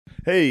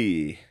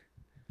Hey,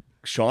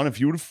 Sean, if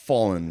you would have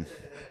fallen.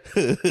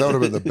 That would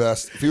have been the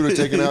best. If you would have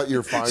taken out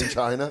your fine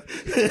china,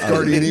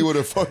 Gardini would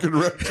have fucking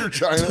wrecked your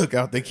china. Took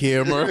out the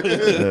camera.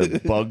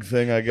 The bug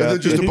thing I got. And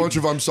then just a bunch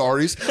of I'm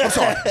sorry's. I'm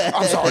sorry.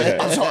 I'm sorry.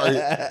 I'm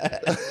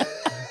sorry.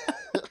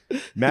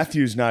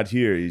 Matthew's not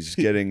here. He's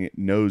getting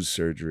nose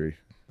surgery.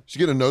 Did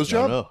you get a nose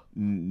job? No.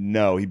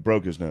 No, he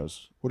broke his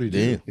nose. What did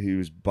he do? He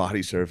was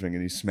body surfing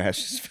and he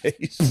smashed his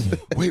face.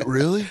 Wait,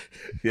 really?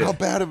 Yeah. How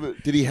bad of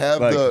it? Did he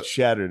have Like,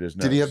 shattered his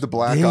nose. Did he have the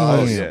black Damn.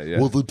 eyes? Oh, yeah.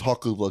 Well, the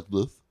talking like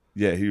this.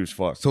 Yeah, he was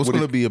fucked. So it's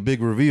going to be a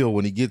big reveal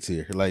when he gets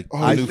here. Like,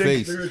 I a new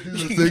think face. they're gonna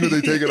do the thing where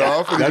they take it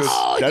off. And he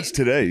goes, That's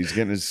today. He's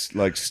getting his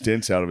like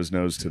stints out of his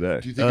nose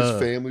today. do you think his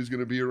family's going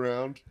to be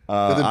around?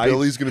 And then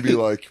Billy's going to be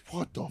like,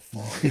 what the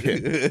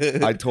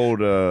fuck? I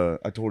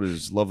told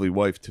his lovely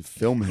wife to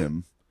film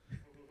him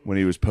when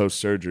he was post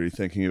surgery,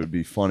 thinking it would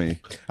be funny.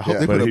 I hope Yeah.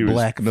 they But put he a was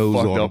black nose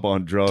fucked on up him.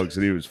 on drugs,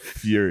 and he was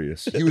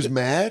furious. He was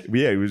mad?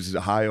 Yeah, he was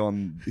high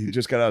on. He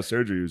just got out of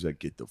surgery. He was like,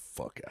 "Get the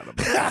fuck out of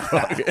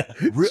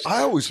me!"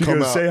 I always She come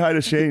goes, out. "Say hi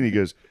to Shane." He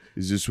goes,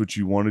 "Is this what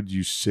you wanted,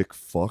 you sick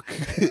fuck?"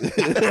 You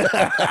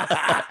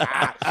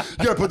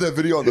got to put that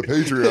video on the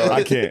Patreon.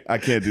 I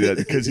can't do that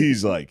because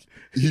he's like,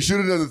 He should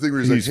have done the thing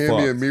where he's He's like, hand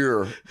me a fucked.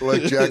 mirror,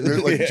 like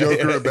like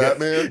Joker and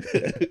Batman.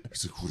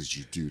 He's like, what did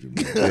you do to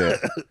me? yeah.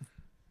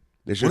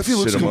 They should What if he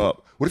looks sit him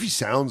up. What if he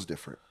sounds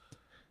different?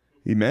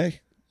 He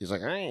may. He's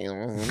like, hey.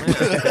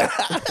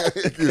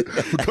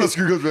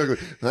 Cusker goes back like,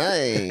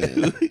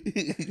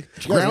 hey.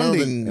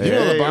 Grounding. You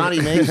know the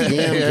body makes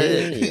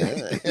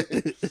DMT.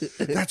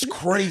 That's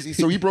crazy.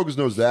 So he broke his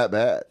nose that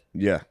bad.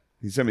 Yeah,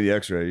 he sent me the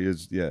X-ray. He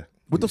is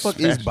What the He fuck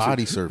is smashed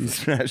body it. He surfing?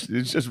 smashed it.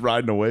 It's just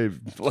riding a wave,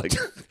 like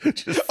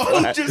just Oh,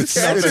 flat. just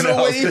Nothing catching a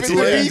else. wave It's in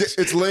the laying, beach.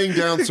 it's laying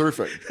down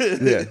surfing.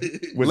 Yeah,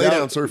 Lay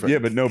down surfing. Yeah,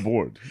 but no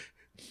board.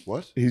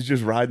 What? He's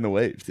just riding the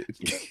wave, dude.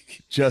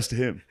 Just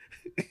him.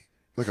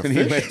 Like a And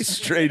he fish? went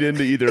straight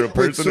into either a Wait,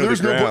 person so or the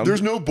there's ground.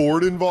 there's no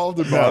board involved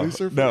in body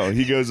surfing? No,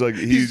 he goes like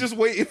He's just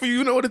waiting for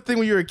you know what the thing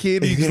when you're a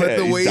kid, you just Yeah, let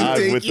the he wave dived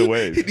take with the you,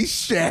 wave. and he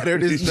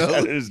shattered he his nose.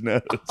 shattered his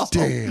nose.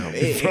 Damn.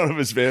 In front of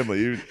his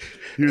family.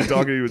 He was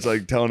talking, he was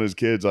like telling his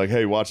kids, like,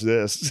 hey, watch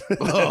this.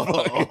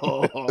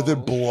 And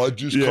then blood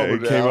just Yeah, coming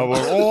it came down. up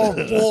like,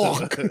 oh,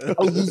 fuck.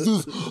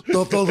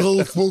 That's how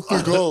it's supposed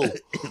to go.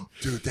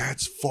 Dude,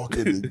 that's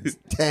fucking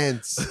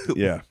intense.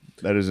 Yeah,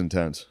 that is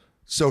intense.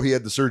 So he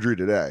had the surgery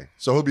today.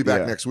 So he'll be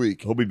back Yeah. next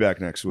week He'll be back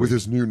next week. with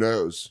his new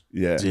nose.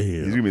 Yeah. Damn.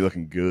 He's going to be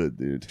looking good,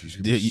 dude. He's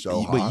gonna be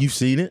so hot. But you've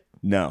seen it?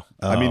 No.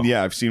 I mean,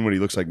 yeah, I've seen what he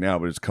looks like now,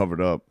 but it's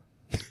covered up.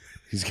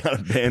 He's got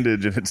a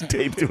bandage and it's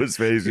taped to his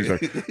face. He's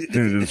like,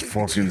 dude, this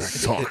fucking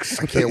sucks.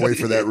 I can't wait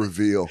for that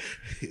reveal.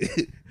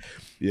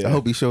 Yeah. I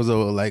hope he shows up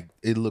like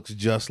it looks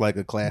just like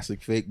a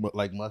classic fake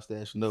like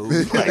mustache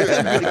nose. Like,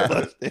 big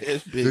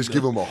mustache, big Just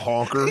give him a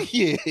honker.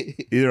 yeah.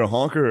 Either a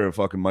honker or a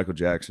fucking Michael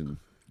Jackson.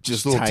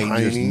 Just little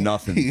tiny. Just Tiny.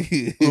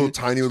 nothing. Little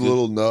tiny with a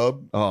little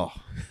nub. Oh,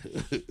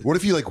 What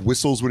if he like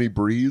whistles when he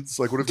breathes?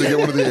 Like what if they get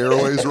one of the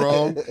airways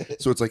wrong?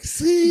 So it's like,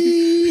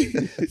 see.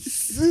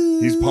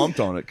 he's pumped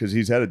on it because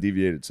he's had a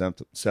deviated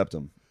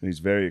septum. And he's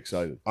very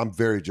excited. I'm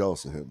very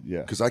jealous of him.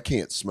 Yeah. Because I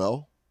can't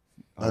smell.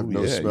 I have Oh,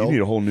 no yeah, smell. you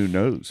need a whole new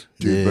nose.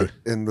 Dude, Yeah.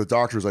 but and the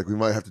doctor's like, we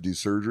might have to do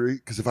surgery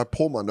because if I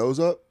pull my nose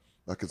up,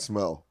 I could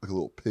smell like a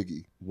little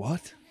piggy.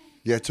 What?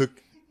 Yeah,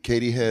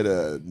 Katie had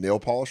a nail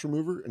polish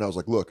remover, and I was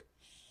like, look,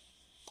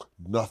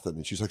 nothing.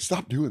 And she's like,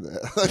 stop doing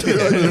that.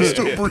 You're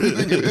still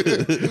breathing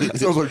it in.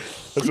 So I was like,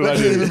 That's I what I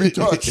can't did. even be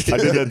touched. I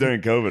did that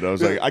during COVID. I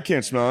was like, I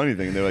can't smell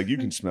anything. And they're like, you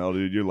can smell,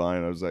 dude. You're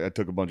lying. I was like, I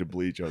took a bunch of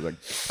bleach. I was like,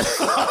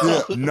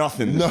 Yeah.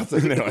 nothing.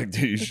 Nothing. And they're like,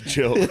 dude, you should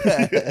chill.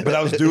 But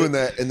I was doing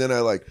that, and then I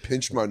like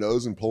pinched my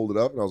nose and pulled it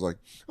up, and I was like,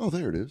 oh,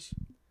 there it is.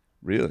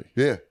 Really?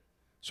 Yeah.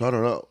 So I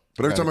don't know.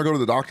 But every time I go to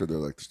the doctor, they're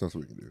like, there's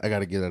nothing we can do. I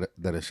gotta get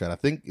that a shot. I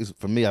think it's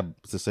for me.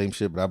 It's the same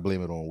shit, but I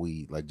blame it on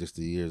weed. Like just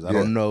the years. I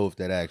don't know if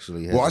that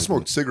actually. Has Well, I to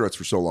smoked cigarettes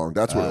for so long.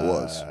 That's what it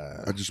was.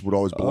 I just would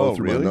always blow Oh,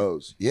 through really? my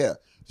nose. Yeah.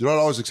 Dude, I'd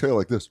always exhale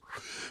like this.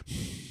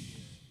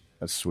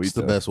 That's sweet. It's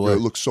the though. best Yeah, way. it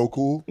looks so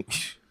cool.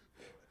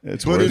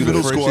 It's But worth in it.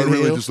 middle school, I friction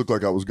really hill? just looked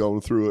like I was going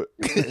through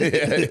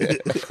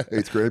it.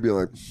 8th grade, being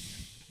like,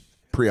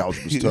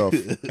 pre-algebra tough.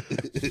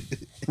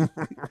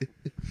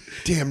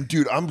 Damn,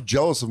 dude, I'm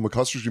jealous of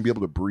McCuster's gonna be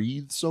able to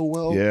breathe so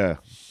well. Yeah.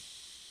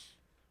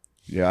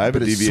 Yeah, I have a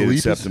But his deviated sleep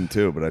is- septum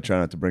too, but I try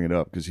not to bring it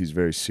up because he's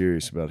very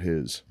serious about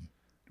his.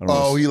 I don't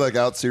Oh, know. he like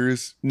out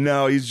serious?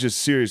 No, he's just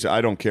serious.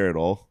 I don't care at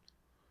all.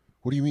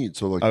 What do you mean?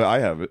 So like I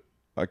have it.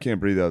 I can't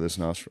breathe out of this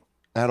nostril.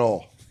 at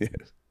all? Yeah.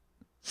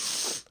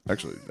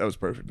 Actually, that was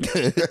perfect.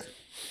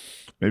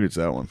 Maybe it's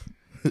that one.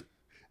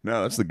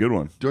 No, that's the good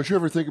one. Don't you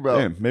ever think about?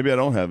 Damn, maybe I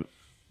don't have it.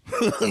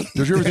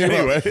 Don't you ever think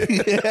Anyway,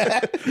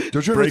 about?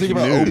 Don't you ever think Breaking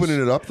about news.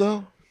 opening it up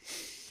though?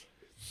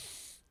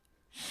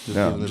 no,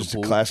 giving it a just a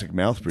pull. classic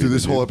mouth breathing. Dude,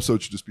 this whole dude.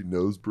 episode should just be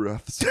nose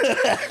breaths.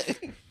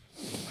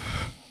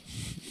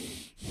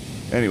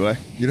 Anyway,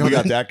 You know we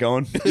how got that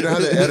going. You know how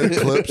they edit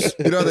clips?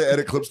 You know how they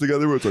edit clips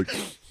together where it's like,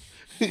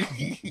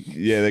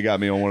 Yeah, they got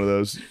me on one of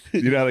those.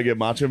 You know how they get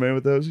Macho Man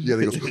with those? Yeah,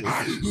 they go.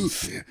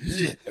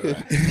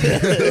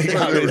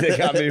 they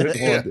got me with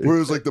one. Where it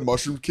was like the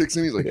mushroom kicks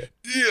in, he's like,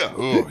 yeah,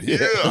 oh yeah.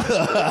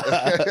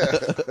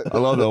 I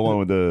love that one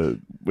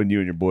with when you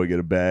and your boy get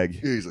a bag.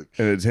 Yeah, he's like,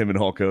 And it's him and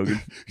Hulk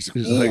Hogan. he's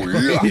like,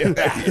 oh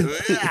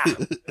yeah.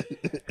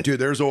 Dude,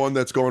 there's a one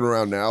that's going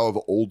around now of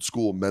old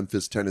school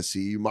Memphis,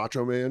 Tennessee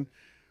Macho Man,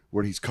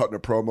 when he's cutting a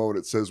promo and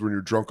it says when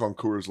you're drunk on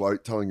Coors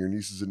Light, telling your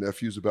nieces and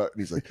nephews about it,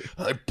 and he's like,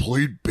 I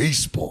played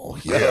baseball.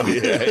 Yeah,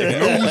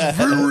 and I was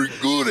very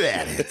good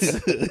at it.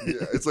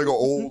 Yeah, it's like an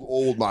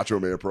old Macho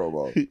Man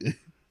promo.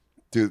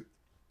 Dude,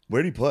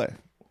 Where did he play?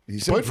 He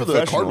played for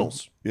the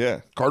Cardinals.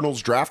 Yeah.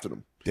 Cardinals drafted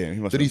him. Damn, he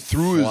must Then have he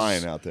threw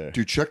flying out there.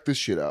 Dude, check this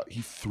shit out.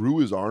 He threw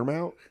his arm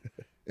out,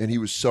 and he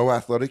was so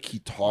athletic, he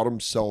taught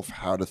himself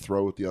how to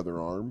throw with the other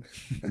arm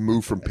and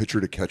move from pitcher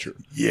to catcher.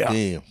 Yeah.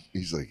 Damn.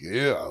 He's like,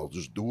 yeah, I'll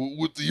just do it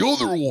with the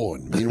other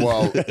one.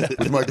 Meanwhile,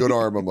 with my good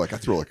arm, I'm like, I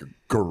throw like a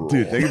girl.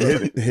 Dude, think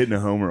of hitting a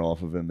homer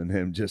off of him and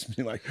him just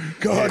being like,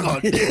 God,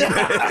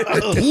 I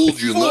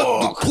told you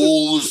not to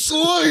pull the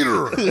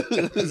slider.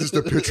 It's just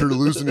a pitcher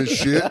losing his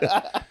shit.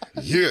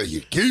 Yeah,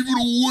 you gave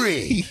it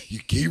away. You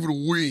gave it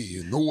away.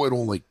 You know I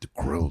don't like the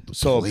crowd.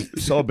 saw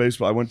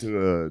baseball. I went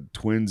to a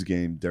Twins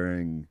game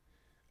during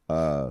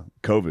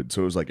COVID,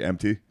 so it was like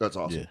empty. That's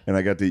awesome. Yeah.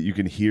 And you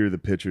can hear the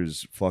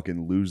pitchers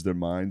fucking lose their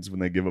minds when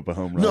they give up a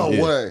home run. No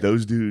way.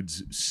 Those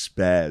dudes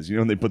spaz. You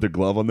know when they put their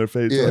glove on their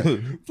face? Yeah. Like,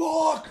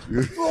 fuck!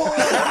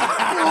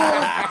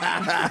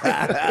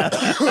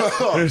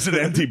 There's an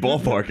empty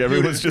ballpark.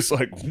 Everyone's just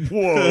like,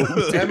 whoa.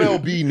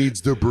 MLB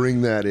needs to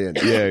bring that in.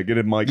 Yeah, get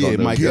a mic Yeah, on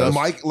those mic Yeah, guys.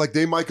 Mike, like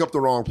they mic up the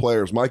wrong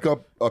players. Mic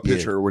up a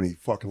pitcher when he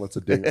fucking lets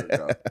a dinger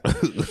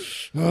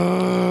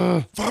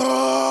go.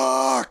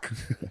 Fuck!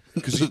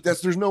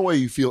 Because there's no way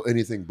you feel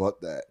anything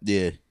but that.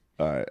 Yeah.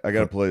 All right, I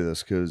got to play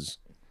this because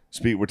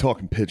we're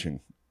talking pitching.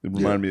 It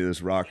reminded me of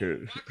this rocker.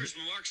 Rocker's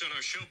remarks on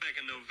our show back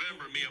in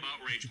November may have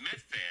outraged Met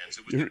fans.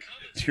 It was Do the you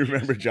comments.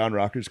 remember John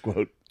Rocker's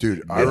quote?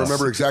 Dude, I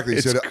remember exactly. He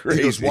It's said, he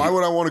goes, crazy. why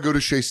would I want to go to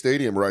Shea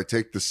Stadium where I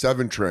take the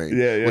 7 train,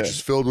 Yeah. which is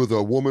filled with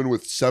a woman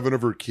with 7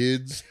 of her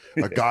kids,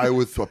 a guy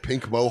with a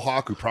pink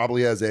mohawk who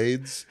probably has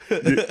AIDS,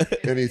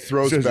 and he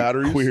throws Says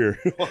batteries. Queer.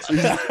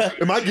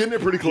 Am I getting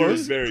it pretty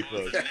close? Very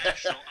close.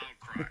 National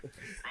outcry.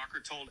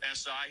 Rocker told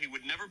SI he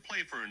would never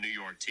play for a New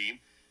York team.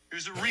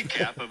 Here's a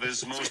recap of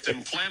his most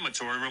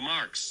inflammatory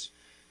remarks.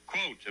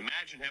 Quote,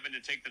 imagine having to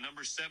take the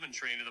number 7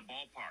 train to the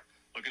ballpark,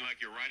 looking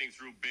like you're riding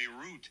through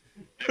Beirut,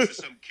 next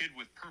to some kid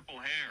with purple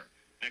hair,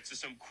 next to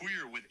some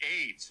queer with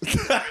AIDS,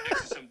 right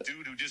next to some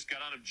dude who just got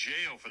out of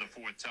jail for the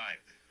 4th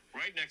time,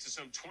 right next to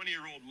some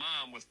 20-year-old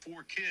mom with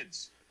 4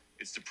 kids.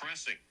 It's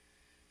depressing.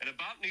 And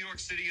about New York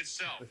City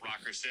itself,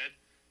 Rocker said,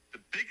 the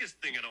biggest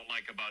thing I don't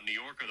like about New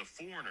York are the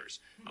foreigners.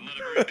 I'm not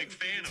a very big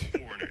fan of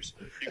foreigners.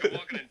 You can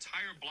walk an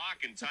entire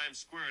block in Times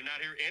Square and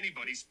not hear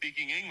anybody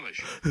speaking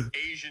English.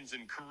 Asians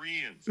and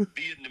Koreans,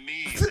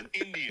 Vietnamese and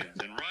Indians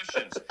and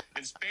Russians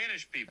and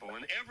Spanish people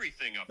and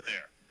everything up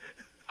there.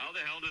 How the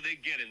hell do they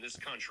get in this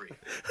country?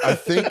 I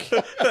think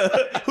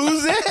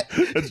Who's that?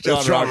 That's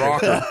that's John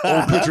Rocker,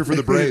 old pitcher for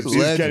the Braves.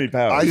 He's Kenny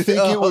Powers. I think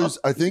it was.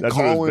 I think That's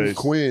what it was Colin based.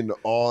 Quinn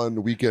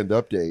on Weekend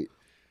Update,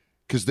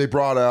 because they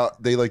brought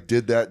out, they like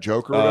did that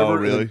joke or whatever,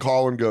 really? and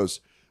Colin goes,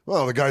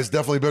 "Well, the guy's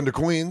definitely been to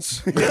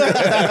Queens."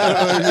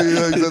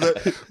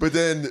 But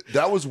then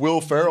that was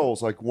Will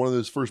Ferrell's like one of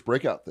his first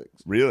breakout things.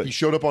 Really? He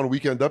showed up on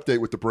Weekend Update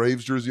with the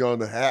Braves jersey on,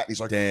 the hat. He's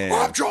like, Damn.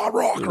 "I'm John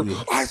Rocker.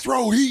 I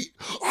throw heat.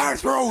 I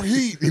throw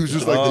heat." He was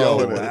just like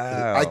yelling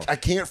wow. it. I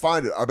can't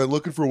find it. I've been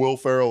looking for Will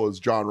Ferrell as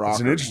John Rocker.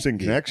 It's an interesting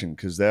connection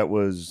because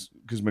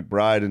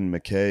McBride and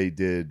McKay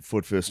did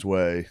Foot Fist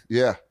Way,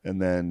 Yeah.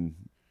 and then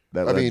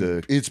that I led mean, to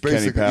it's Kenny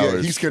basically, Powers.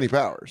 yeah, he's Kenny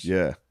Powers.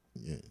 Yeah.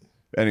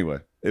 Anyway,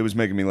 it was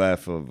making me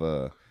laugh. Of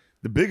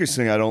the biggest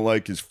thing I don't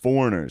like is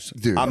foreigners.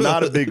 Dude. I'm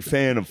not a big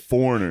fan of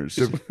foreigners.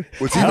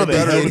 What's How even the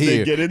better hell than did they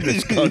here? get in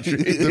this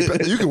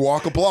country? you can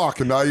walk a block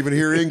and not even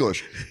hear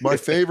English. My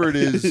favorite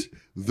is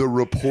the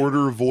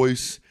reporter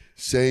voice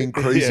saying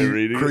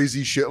reading it.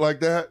 crazy shit like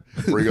that,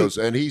 where he goes,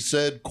 and he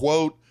said,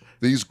 quote,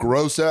 "These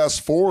gross ass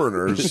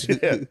foreigners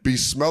be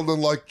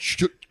smelling like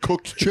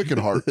cooked chicken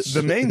hearts."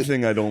 The main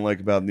thing I don't like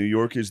about New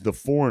York is the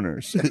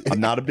foreigners. I'm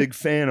not a big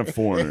fan of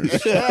foreigners.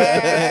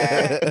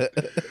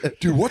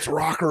 Dude, what's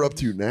Rocker up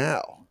to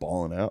now?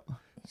 Balling out.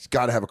 He's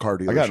got to have a car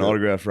dealership. I got an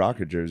autographed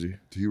Rocker jersey.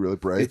 Do you really,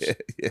 Braves?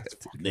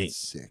 They,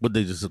 Sick. but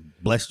they just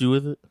blessed you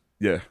with it?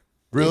 Yeah.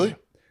 Really?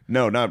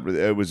 No, not really.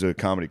 It was a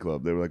comedy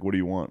club. They were like, "What do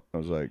you want?" I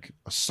was like,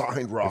 A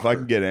signed Rocker. "If I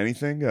can get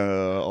anything,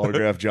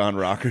 autographed John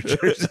Rocker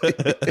jersey."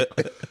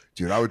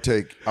 Dude, I would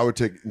take.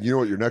 You know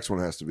what your next one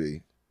has to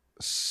be?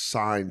 A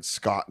signed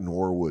Scott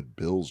Norwood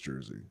Bills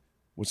jersey.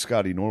 What's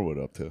Scotty Norwood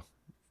up to?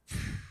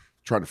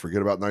 Trying to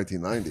forget about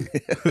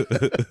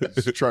 1990.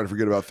 Just trying to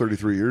forget about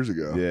 33 years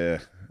ago. Yeah,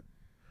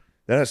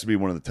 that has to be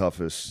one of the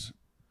toughest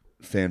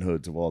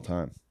fanhoods of all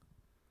time.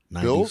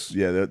 90s? Bills?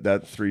 Yeah,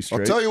 that 3 I'll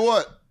straight. tell you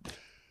what.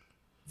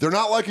 They're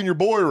not liking your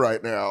boy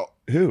right now.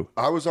 Who?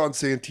 I was on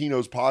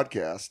Santino's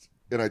podcast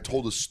and I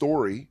told a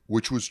story,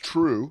 which was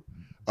true,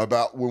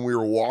 about when we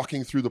were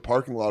walking through the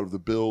parking lot of the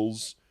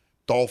Bills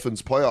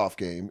Dolphins playoff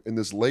game, and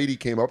this lady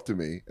came up to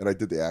me, and I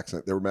did the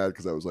accent. They were mad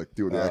because I was like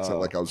doing the accent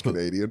like I was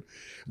Canadian.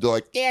 They're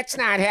like, "That's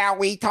not how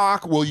we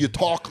talk." Well, you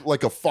talk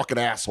like a fucking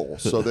asshole.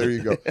 So there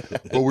you go.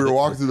 But we were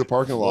walking through the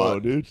parking lot, Whoa,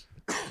 dude.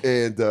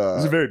 and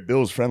It's a very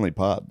Bills friendly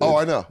pod. Dude. oh,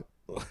 I know.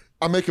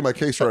 I'm making my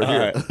case right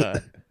here. All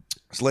right.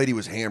 This lady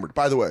was hammered.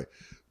 By the way,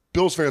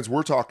 Bills fans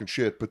were talking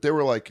shit, but they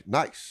were like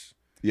nice.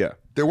 Yeah.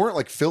 They weren't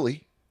like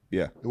Philly.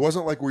 Yeah. It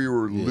wasn't like we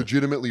were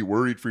legitimately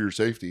worried for your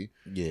safety.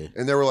 Yeah.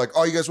 And they were like,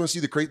 "Oh, you guys want to see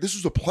the crate? This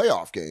was a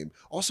playoff game."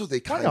 Also, they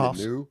kind of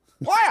knew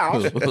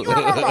playoffs. You want to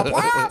talk about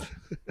playoffs?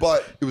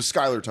 But it was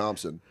Skylar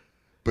Thompson.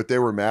 But they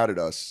were mad at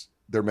us.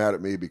 They're mad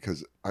at me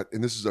because,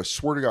 and this is, I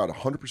swear to God,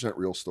 100%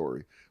 real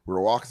story. We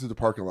were walking through the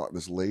parking lot, and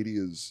this lady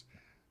is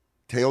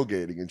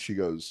tailgating, and she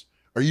goes,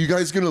 "Are you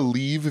guys going to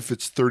leave if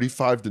it's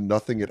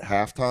 35-0 at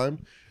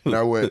halftime?" And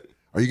I went,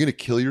 "Are you going to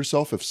kill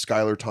yourself if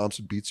Skylar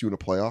Thompson beats you in a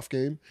playoff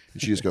game?"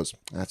 And she just goes,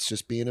 "That's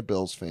just being a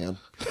Bills fan."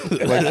 Like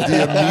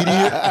the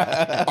immediate,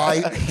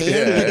 I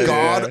hand to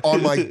God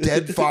on my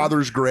dead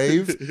father's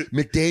grave,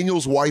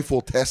 McDaniel's wife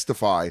will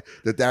testify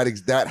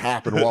that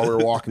happened while we were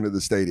walking to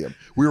the stadium.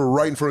 We were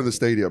right in front of the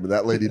stadium, and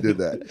that lady did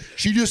that.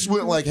 She just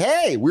went like,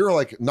 "Hey," we were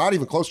like, not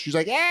even close. She's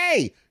like,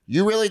 "Hey,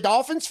 you really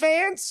Dolphins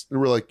fans?" And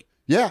we're like,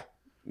 "Yeah."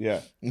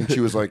 Yeah. And she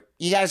was like,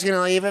 "You guys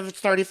gonna leave if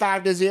it's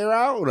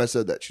 35-0?" When I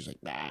said that, she's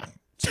like, "Nah.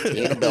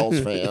 Being a Bills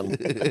fan," and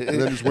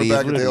then just went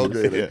back and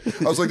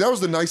tailgated. I was like, that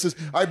was the nicest.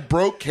 I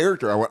broke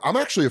character. I went, I'm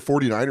actually a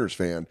 49ers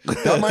fan.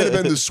 That might have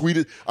been the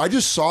sweetest. I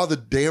just saw the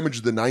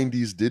damage the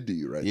 90s did to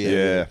you, right?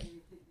 Yeah.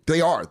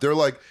 They are. They're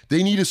like,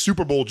 they need a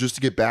Super Bowl just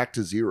to get back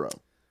to 0.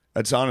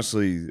 That's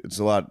honestly, it's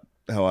a lot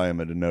how I am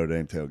at a Notre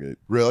Dame tailgate.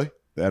 Really?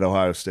 At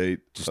Ohio State.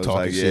 Just I was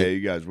talking like, shit. "Yeah,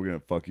 you guys, we're going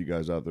to fuck you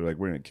guys up." They're like,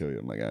 "We're going to kill you."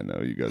 I'm like, "I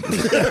know, you guys.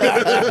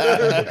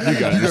 You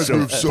guys are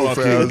move so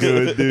fucking fast.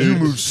 good, dude. You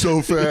move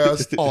so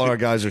fast. All our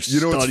guys are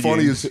You know what's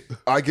funny studying. is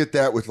I get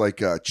that with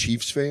like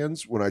Chiefs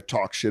fans when I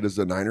talk shit as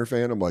a Niner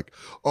fan. I'm like,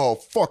 "Oh,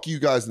 fuck you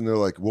guys," and they're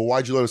like, "Well,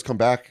 why'd you let us come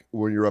back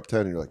when you're up 10?"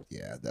 And you're like,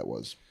 "Yeah, that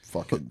was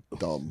fucking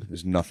dumb."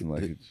 There's nothing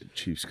like a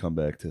Chiefs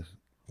comeback to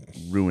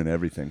ruin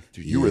everything.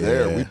 Dude, you were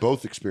there. We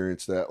both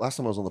experienced that. Last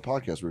time I was on the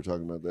podcast, we were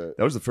talking about that.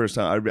 That was the first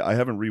time. I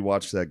haven't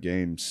rewatched that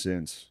game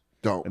since.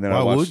 Don't. And then Why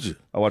I watched, would you?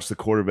 I watched the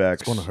quarterbacks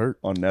It's gonna hurt.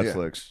 on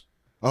Netflix.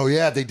 Oh,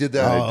 yeah, they did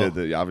that. They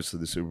did obviously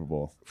the Super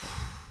Bowl.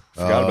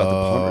 Forgot about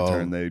the punt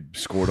return they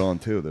scored on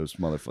too. Those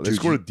motherfuckers. They Dude,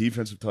 scored a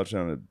defensive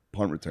touchdown and a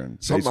punt return.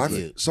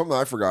 Something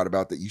I forgot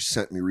about that you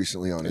sent me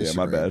recently on Instagram. Yeah,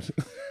 my bad.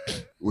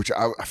 Which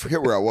I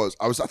forget where I was.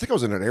 I think I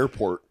was in an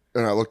airport,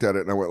 and I looked at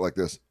it and I went like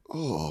this.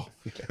 Oh,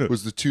 it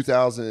was the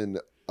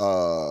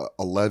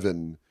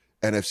 2011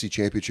 NFC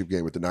Championship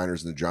game with the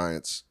Niners and the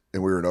Giants,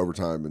 and we were in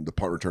overtime, and the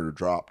punt returner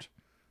dropped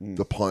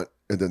the punt,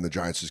 and then the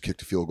Giants just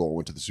kicked a field goal and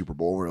went to the Super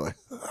Bowl. And we were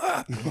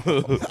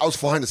like, I was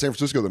flying to San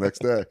Francisco the next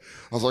day.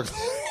 I was like,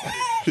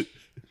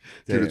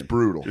 dude, it's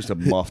brutal. Just a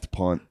muffed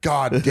punt.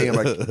 God damn,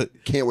 I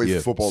can't wait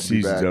for football to be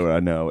Season's back. over. I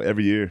know.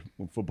 Every year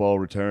when football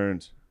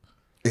returns,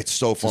 It's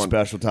so it's a fun.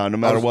 special time. No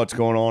matter what's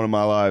going on in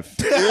my life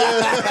or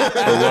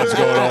what's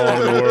going on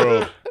in the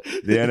world,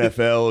 the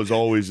NFL is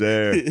always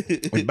there. It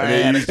used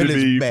to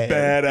be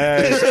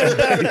badass.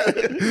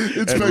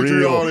 It's and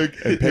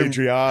patriotic. real and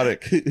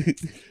patriotic.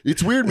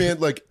 It's weird, man.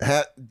 Like,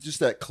 just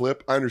that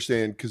clip, I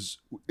understand because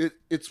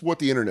it's what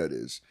the internet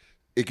is.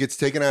 It gets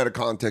taken out of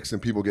context and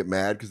people get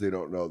mad because they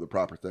don't know the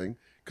proper thing.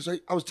 Because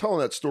I was telling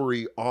that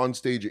story on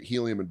stage at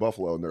Helium in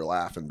Buffalo, and they're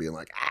laughing, being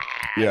like,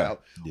 "Ah." Yeah.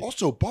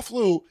 Also,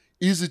 Buffalo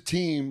is a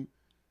team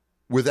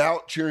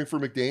without cheering for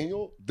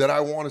McDaniel that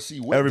I want to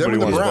see win. Everybody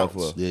Them and wants the Browns.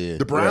 Buffalo. Yeah.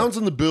 The Browns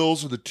and the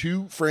Bills are the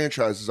two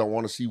franchises I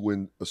want to see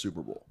win a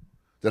Super Bowl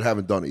that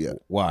haven't done it yet.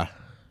 Why?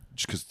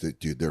 Just because,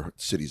 dude, their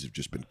cities have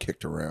just been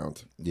kicked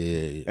around.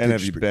 Yeah. And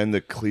have you been to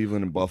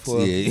Cleveland and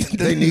Buffalo? Yeah.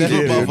 They need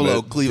Never it,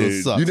 Buffalo. dude. Cleveland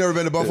Dude. sucks. You never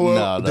been to Buffalo?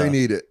 No. They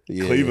need it.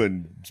 Yeah.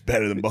 Cleveland's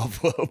better than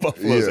Buffalo.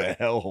 Buffalo's Yeah. a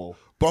hellhole.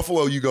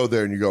 Buffalo, you go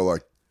there and you go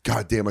like,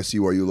 God damn, I see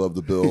why you love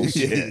the Bills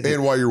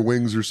and why your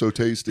wings are so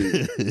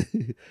tasty.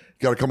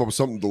 Got to come up with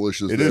something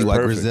delicious. It there. is Why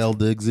perfect.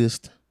 Griselda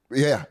exist?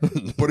 Yeah,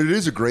 but it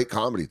is a great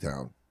comedy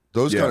town.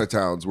 Those kind of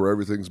towns where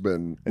everything's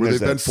been, And where they've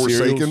there's been that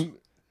cereals. forsaken.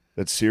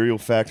 That cereal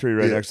factory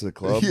right Yeah. next to the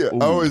club. Yeah,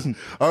 Ooh.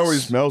 I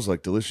always smells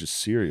like delicious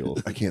cereal.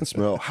 I can't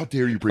smell. How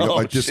dare you bring up Oh,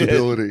 my shit.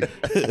 disability?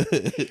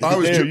 I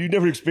was Damn, you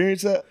never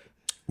experienced that?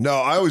 No,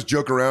 I always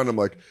joke around. I'm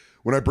like,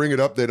 when I bring it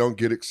up, they don't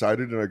get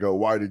excited, and I go,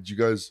 "Why did you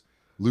guys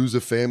lose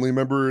a family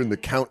member in the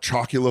Count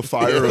Chocula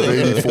fire of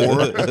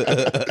 '84?"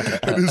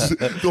 And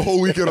the whole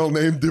weekend, I'll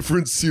name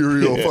different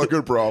cereal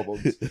fucking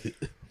problems.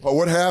 Oh,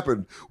 what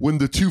happened when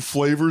the two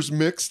flavors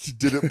mixed?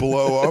 Did it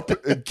blow up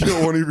and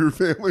kill one of your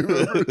family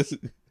members?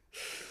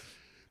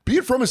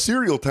 Being from a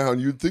cereal town,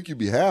 you'd think you'd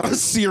be happy.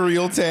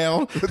 Cereal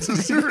town. It's a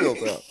cereal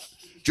town.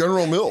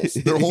 General Mills.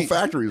 Their whole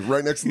factory is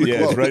right next to the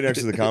club. It's right next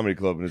to the comedy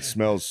club, and it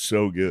smells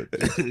so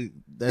good.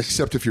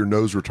 Except if your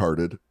nose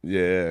retarded.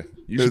 Yeah.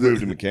 You should move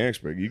to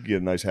Mechanicsburg. You could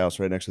get a nice house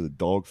right next to the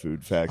dog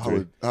food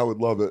factory. I would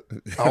love it.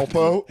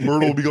 Alpo,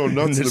 Myrtle will be going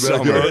nuts in the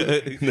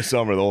backyard. In the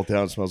summer, the whole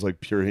town smells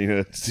like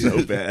Purina. It's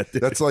so bad.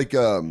 That's like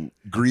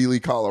Greeley,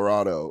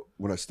 Colorado.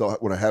 When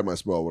I had my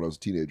smell when I was a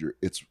teenager,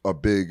 it's a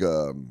big.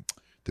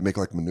 They make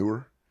like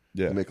manure.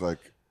 Yeah. They make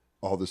like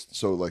all this.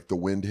 So like the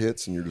wind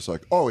hits, and you're just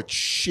like, oh, it's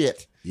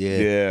shit.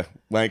 Yeah.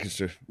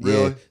 Lancaster.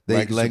 Really?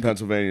 Lancaster,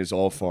 Pennsylvania is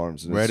all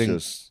farms. And Reading,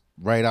 it's just.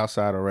 Right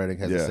outside of Reading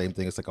has the same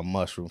thing. It's like a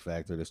mushroom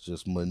factory that's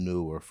just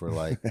manure for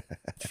like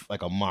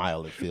a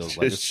mile. It feels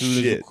like as soon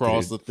as you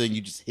cross the thing,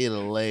 you just hit a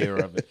layer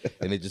of it,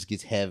 and it just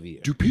gets heavier.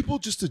 Do people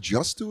just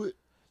adjust to it?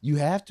 You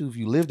have to if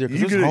you live there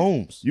because there's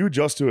homes. You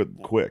adjust to it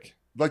quick.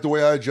 Like the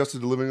way I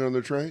adjusted to living on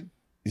the train?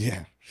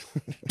 Yeah.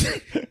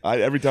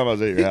 Every time I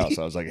was at your house,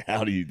 I was like,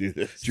 "How do you do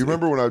this?" Do you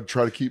remember when I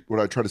try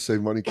to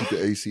save money, keep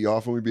the AC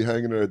off, and we'd be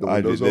hanging there at the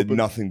windows open?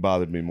 Nothing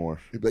bothered me more.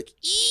 It'd be like,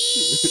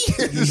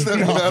 just that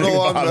metal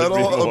on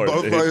metal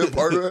above my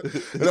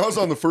apartment. And I was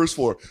on the first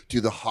floor.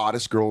 Dude, the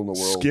hottest girl in the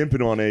world.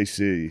 Skimping on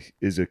AC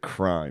is a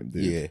crime,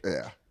 dude.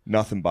 Yeah.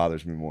 Nothing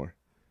bothers me more.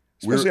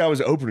 Especially I was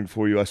opening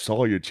for you. I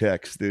saw your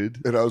checks,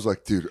 dude. And I was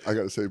like, dude, I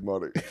got to save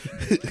money.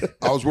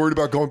 I was worried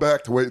about going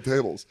back to wait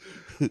tables.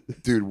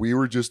 Dude, we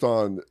were just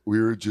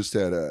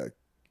at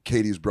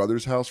Katie's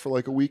brother's house for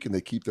like a week, and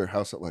they keep their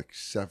house at like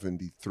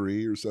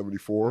 73 or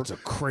 74. It's a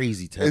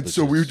crazy temperature. And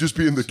so we would just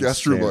be in the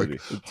guest room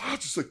like,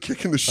 just like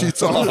kicking the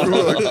sheets off. And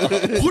we're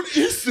like, what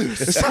is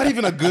this? It's not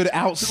even a good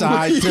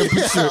outside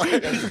temperature.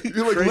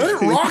 You're like, let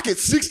it rock at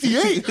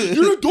 68.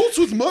 You're adults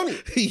with money.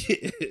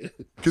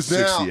 Because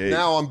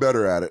now I'm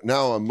better at it.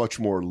 Now I'm much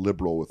more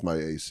liberal with my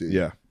AC.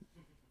 Yeah.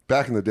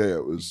 Back in the day,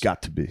 it was...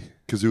 Got to be.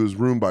 Because it was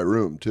room by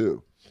room,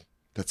 too.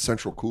 That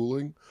central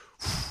cooling.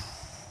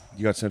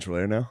 You got central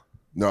air now?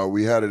 No,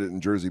 we had it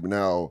in Jersey, but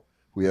now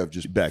we have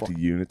just back to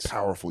units,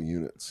 powerful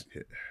units.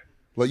 Yeah.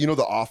 Like, you know,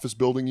 the office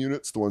building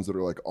units, the ones that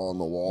are like on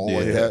the wall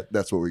like that.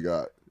 That's what we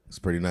got. It's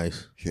pretty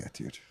nice. Yeah,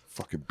 dude.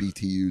 Fucking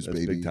BTUs, that's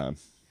baby. Big time.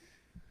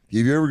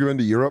 Have you ever been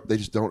to Europe? They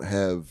just don't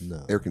have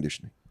air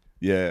conditioning.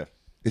 Yeah.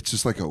 It's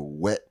just like a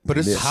wet But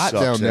it's hot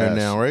down there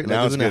now, right?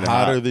 Now isn't it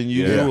hotter than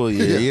usual?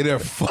 Yeah, they're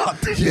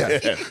fucked.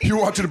 Yeah. You're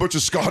watching a bunch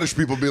of Scottish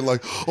people being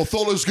like, I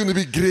thought it was going to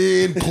be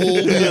grey and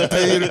cold the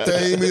entire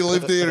time we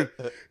lived there.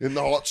 And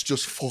now it's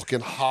just fucking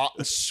hot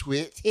and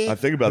sweaty. I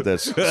think about that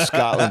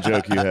Scotland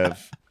joke you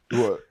have.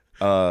 What?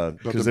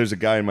 Because there's a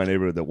guy in my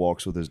neighborhood that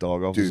walks with his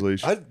dog off his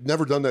leash. I've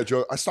never done that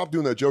joke. I stopped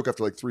doing that joke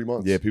after like 3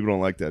 months. Yeah, people don't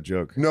like that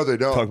joke. No, they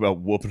don't. Talk about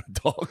whooping a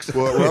dog.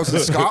 Well, when I was in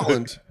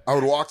Scotland, I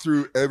would walk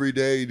through every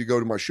day to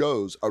go to my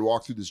shows. I'd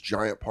walk through this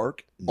giant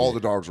park. All the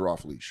dogs were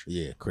off leash.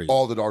 Yeah, crazy.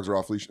 All the dogs are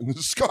off leash. And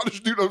the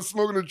Scottish dude I'm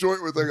smoking a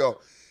joint with, I go,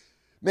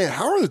 man,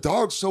 how are the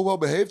dogs so well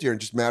behaved here? And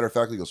just matter of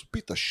fact, he goes,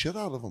 beat the shit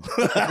out of them.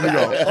 And you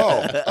go,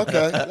 oh,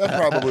 okay, that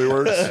probably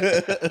works.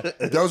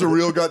 That was a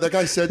real guy. That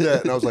guy said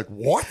that, and I was like,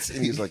 what?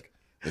 And he's like,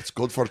 it's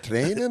good for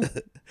training.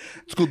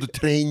 It's good to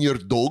train your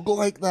dog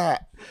like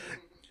that.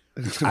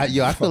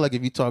 I feel like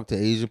if you talk to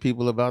Asian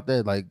people about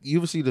that, like you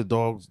ever see the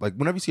dogs, like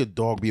whenever you see a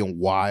dog being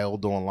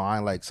wild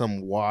online, like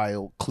some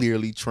wild,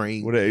 clearly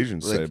trained. What do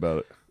Asians say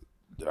about it?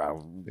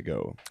 They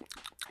go,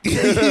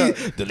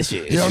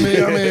 delicious, yummy,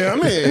 yummy,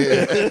 yummy.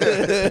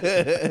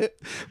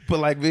 But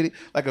like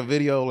a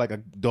video, like a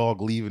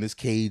dog leaving his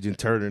cage and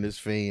turning his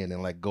fan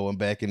and like going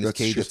back in his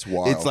cage. Shit's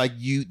wild. It's like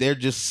they're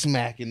just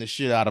smacking the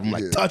shit out of him,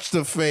 like touch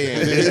the fan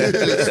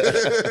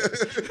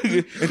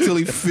until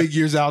he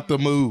figures out the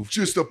move.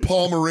 Just a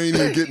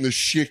Pomeranian getting the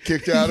shit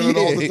kicked out of it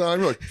all the time.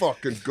 You're like,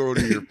 fucking go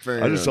to your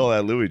fan. I just saw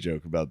that Louis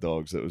joke about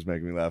dogs that was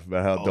making me laugh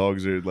about how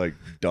dogs are like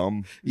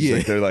dumb. It's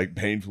like they're like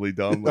painfully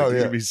dumb. Like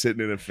you could be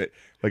sitting in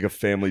like a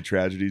family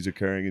tragedy's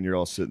occurring and you're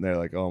all sitting there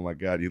like, oh my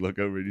God, you look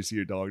over and you see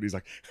your dog and he's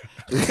like,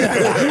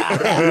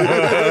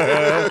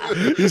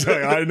 he's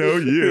like, I know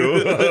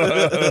you.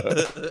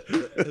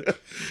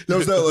 That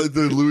was like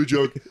the Louis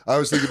joke. I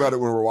always think about it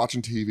when we're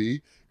watching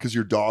TV because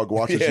your dog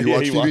watches you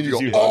watch TV and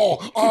you go,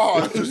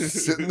 oh,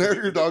 just sitting there.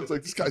 Your dog's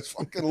like, this guy's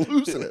fucking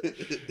losing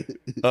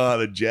it.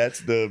 The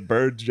Jets, the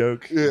bird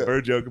joke. Yeah.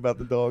 Bird joke about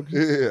the dog.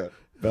 Yeah.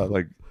 About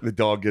like the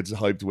dog gets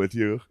hyped with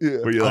you. Yeah.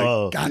 Where you're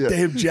like,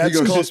 goddamn Jets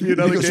cost me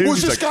another game.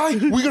 Who's this guy?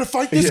 We gonna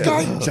fight this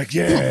guy? He's like,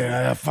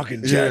 yeah,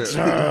 fucking Jets.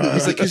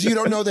 He's like, because you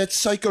don't know that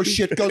psycho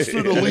shit goes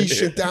through the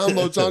leash and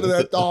downloads onto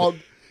that dog.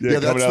 Yeah,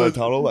 coming out of the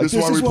tunnel. Like, this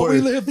is what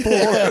we live for.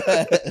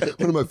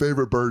 One of my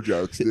favorite bird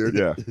jokes, dude.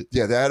 Yeah.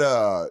 Yeah,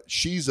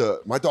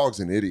 that my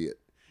dog's an idiot.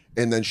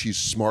 And then she's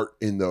smart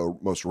in the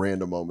most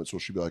random moments. So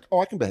she'll be like,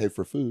 oh, I can behave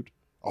for food.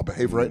 I'll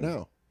behave right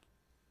now.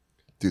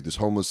 Dude, this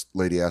homeless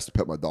lady asked to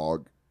pet my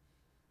dog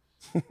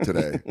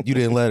today. You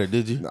didn't let her,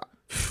 did you? No.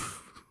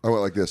 I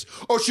went like this.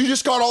 Oh, she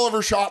just got all of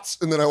her shots,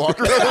 and then I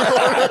walked around the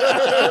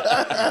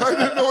corner. I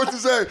didn't know what to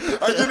say.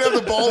 I didn't have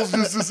the balls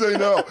just to say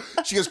no.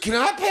 She goes, "Can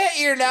I pet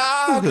your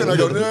dog?" And I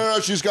go, "No,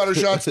 she's got her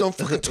shots. Don't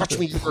fucking touch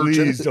me, you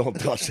virgin." Please don't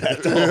touch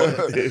that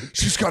dog. Dude.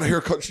 She's got a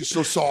haircut. She's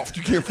so soft.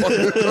 You can't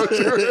fucking touch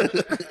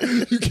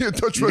her. You can't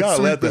touch You my gotta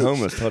sweet let the bitch.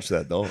 homeless touch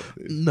that dog.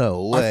 Dude.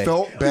 No way. I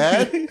felt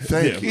bad.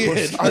 Thank you.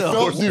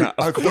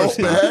 I felt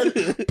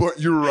bad, but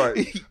you're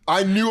right.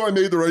 I knew I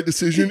made the right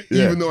decision,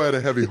 even though I had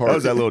a heavy heart. That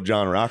was that little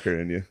John Rocker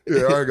in you. Yeah,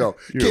 there I go.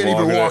 You're Can't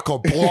even walk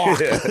walking a block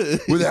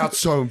without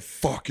some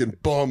fucking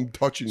bum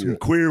touching you.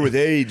 Queer with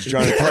AIDS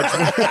trying to touch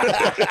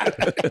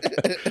me.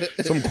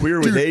 Some queer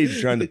with AIDS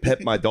trying to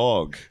pet my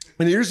dog.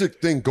 And here's the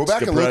thing: go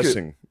back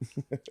Depressing.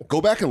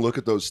 and look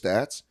at those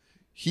stats.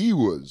 He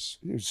was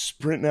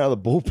sprinting out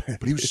of the bullpen.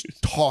 But he was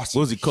tossing.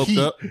 Was he coked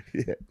up?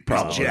 Yeah,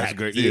 Probably. That's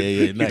great.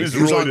 Yeah, nice.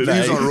 He was on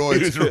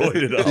roids. He was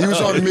roided up. He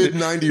was on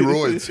mid-90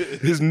 roids.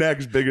 His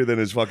neck's bigger than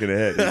his fucking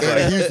head.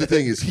 And here's the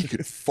thing: is he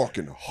could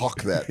fucking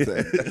huck that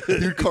thing.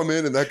 He'd come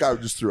in and that guy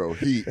would just throw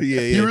heat.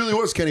 He really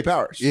was Kenny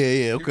Powers. Yeah,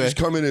 He'd okay. just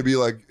come in and be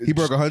like, He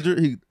broke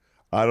 100?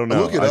 I don't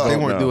know. Look it up. They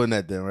don't weren't know. doing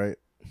that then, right?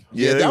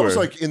 Yeah, they that was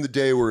were. like in the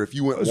day where if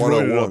you went Those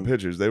roided up 101.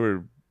 pitchers. They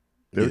were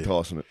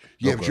tossing it.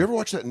 Yeah, did you ever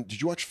watch that? Did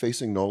you watch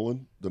Facing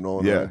Nolan, the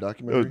Nolan Yeah, Ryan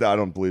documentary? I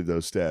don't believe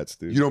those stats,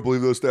 dude. You don't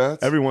believe those stats?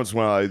 Every once in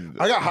a while,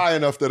 I got high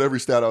enough that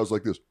every stat I was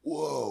like this.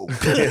 Whoa. he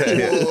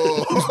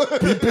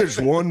pitched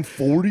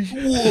 140.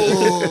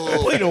 Whoa.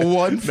 Played a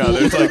 1 No,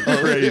 that's like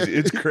crazy.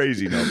 It's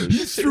crazy numbers.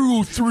 He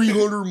threw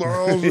 300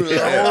 miles an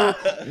hour.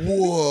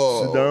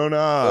 Whoa.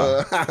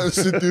 Sedona.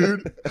 So,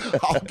 dude,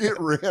 I'll get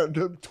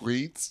random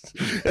tweets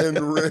and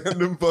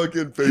random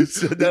fucking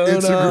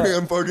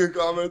Instagram fucking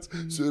comments.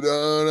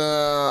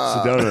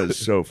 Sedona. Sedona is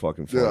so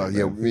fucking funny.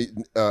 Yeah,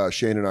 man.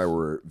 Shane and I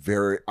were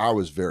I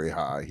was very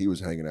high. He was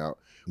hanging out.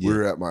 We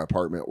were at my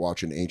apartment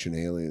watching Ancient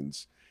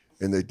Aliens,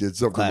 and they did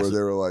something where they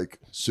were like,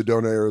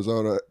 Sedona,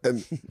 Arizona,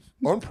 and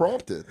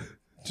unprompted,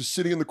 just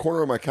sitting in the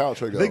corner of my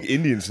couch, I go, I think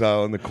Indian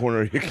style in the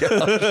corner of your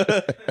couch.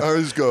 I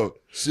just go,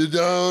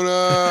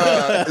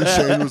 Sedona. And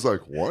Shane was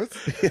like, what?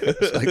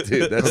 It's like,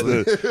 dude, that's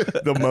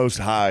the most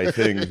high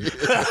thing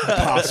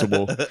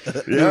possible.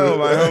 Yo,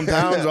 my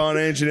hometown's on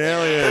Ancient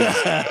Aliens.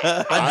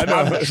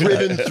 I've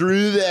driven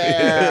through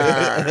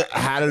there.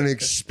 Had an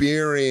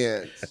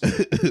experience.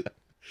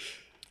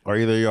 Are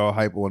either of y'all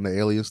hype on the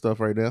alien stuff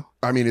right now?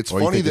 I mean, it's Or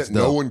you funny think that it's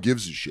no dumb? one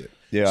gives a shit.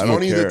 Yeah, it's I don't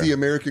funny care. that the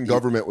American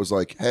government was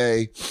like,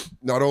 hey,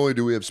 not only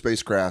do we have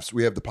spacecrafts,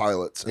 we have the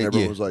pilots. And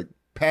everyone was like,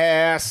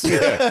 pass. Who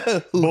gives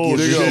a They go,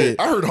 shit?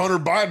 I heard Hunter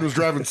Biden was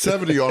driving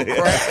 70 on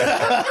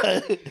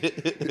crack.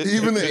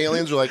 Even the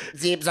aliens are like,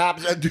 zip zop.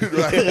 Dude,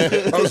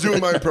 I was doing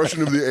my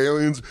impression of the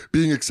aliens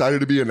being excited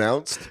to be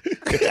announced.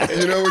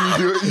 You know when you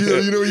do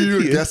it, you know when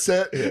you do a guest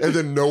set and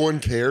then no one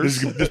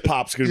cares. This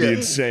pop's gonna be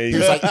insane. He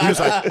was like,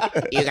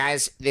 you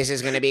guys, this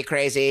is going to be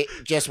crazy.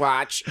 Just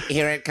watch.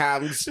 Here it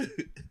comes.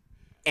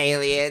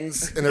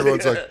 Aliens. And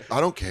everyone's like, I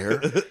don't care.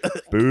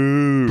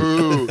 Boo.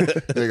 Boo.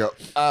 They go,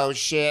 Oh,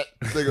 shit.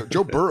 they go,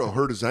 Joe Burrow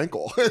hurt his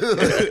ankle.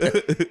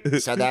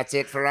 So that's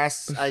it for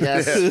us, I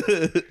guess.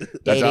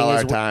 That's all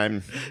our is,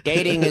 time.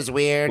 dating is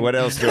weird. What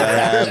else do I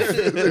have?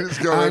 They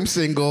just go, I'm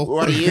single.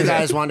 What do you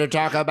guys want to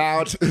talk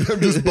about?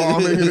 I'm just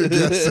bombing in a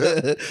guest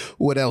set.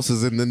 What else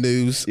is in the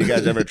news? You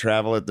guys ever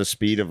travel at the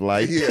speed of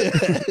light?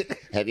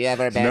 Have you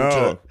ever been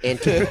No.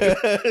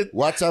 to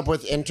what's up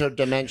with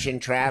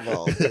interdimension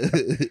travel?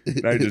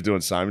 Now you're just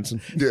doing Simonson.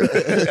 Yeah.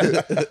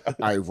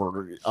 I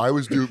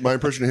was do my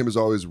impression of him is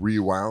always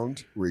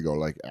rewound, where you go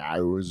like,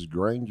 I was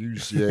going to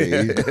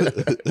say.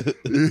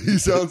 He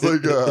sounds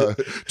like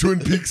Twin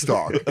Peaks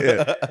talk.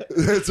 Yeah.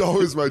 That's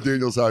always my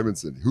Daniel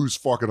Simonson, who's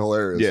fucking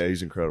hilarious. Yeah,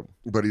 he's incredible.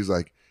 But he's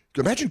like,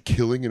 imagine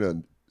killing in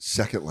a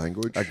second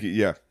language.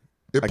 Yeah,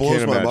 It I blows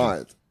can't my imagine.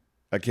 mind.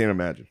 I can't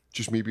imagine.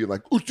 Just me being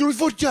like, Yeah.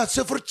 everyone's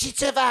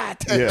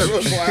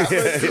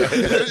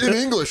laughing. In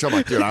English, I'm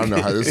like, dude, I don't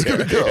know how this is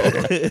gonna go.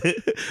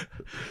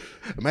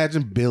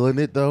 Imagine billing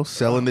it though,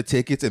 selling the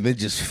tickets, and then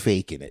just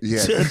faking it.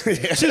 Yeah.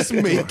 just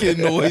making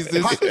noises.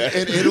 In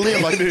Italy,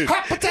 I'm like,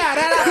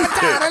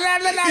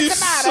 He's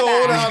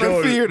sold out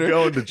of theater.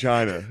 Going to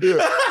China. And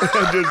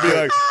just be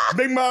like,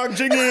 Bing Bong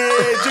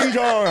Jingy Jing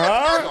Chong,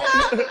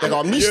 huh? They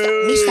go,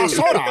 Mr.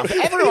 Soder,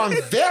 everyone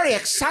very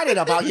excited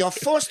about your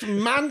first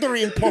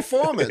Mandarin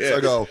performance.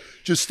 I go,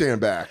 just stand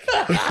back.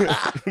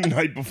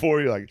 Night before,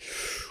 you're like,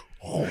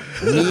 oh,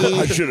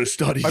 I should have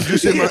studied. I'm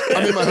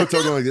in my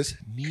hotel going like this.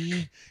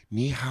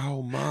 Ni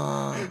hao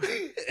ma.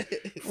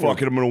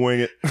 Fuck it, I'm gonna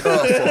wing it.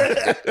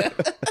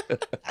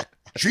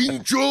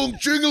 Ching chong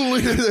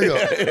jingling. They go,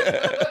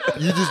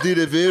 you just did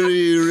a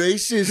very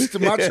racist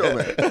macho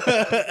man.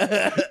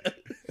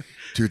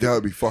 Dude, that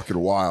would be fucking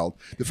wild.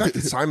 The fact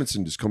that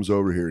Simonson just comes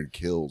over here and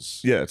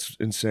kills. Yeah, it's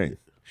insane.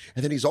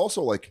 And then he's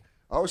also like,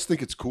 I always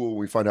think it's cool when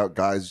we find out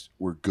guys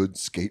were good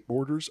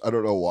skateboarders. I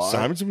don't know why.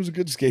 Simonson was a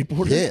good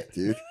skateboarder. Yeah,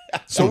 dude.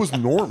 So was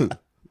Norman.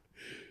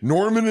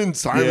 Norman and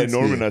Simonson. Yeah,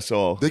 Norman, I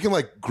saw. They can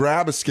like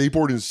grab a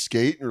skateboard and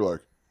skate, and you're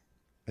like,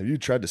 Have you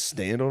tried to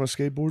stand on a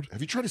skateboard? Have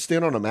you tried to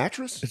stand on a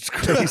mattress? It's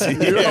crazy.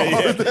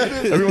 Yeah.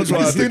 Every once in a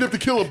while, stand up to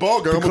kill a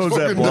bug. I close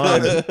that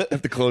blind. I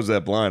have to close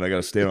that blind. I got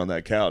to stand on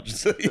that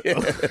couch. You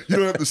don't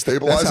have the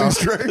stabilizing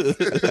strength.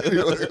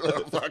 You're like,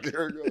 oh, fuck,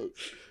 here it goes.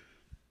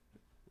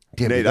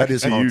 Damn, Nate, I can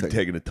see you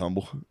taking a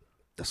tumble.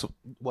 That's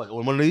what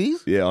on one of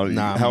these? Yeah.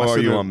 Nah, how are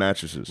you on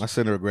mattresses? My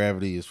center of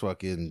gravity is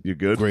fucking. You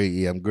good? Great.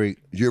 Yeah, I'm great.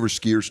 Did you ever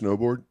ski or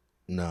snowboard?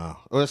 No.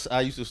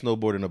 I used to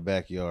snowboard in the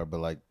backyard, but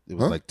like it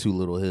was like 2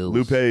 little hills.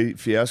 Lupe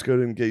Fiasco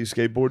didn't get you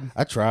skateboarding?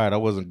 I tried. I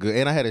wasn't good,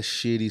 and I had a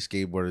shitty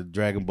skateboard, a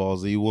Dragon Ball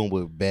Z one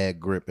with bad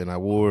grip, and I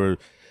wore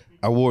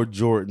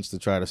Jordans to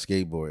try to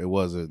skateboard. It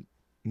wasn't.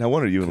 No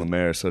wonder you and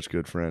Lemaire are such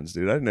good friends,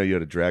 dude. I didn't know you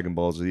had a Dragon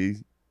Ball Z.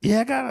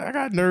 Yeah, I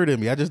got nerd in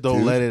me. I just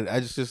don't let it.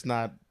 It's just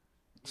not.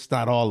 It's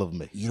not all of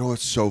me. You know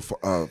what's so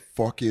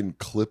fucking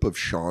clip of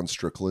Sean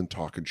Strickland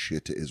talking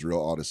shit to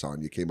Israel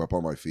Adesanya came up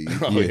on my feed.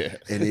 Oh, yeah.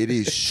 And it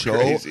is so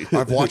Crazy.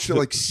 I've watched it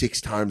like 6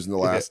 times in the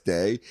last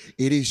day.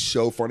 It is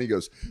so funny. He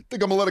goes,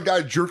 think I'm gonna let a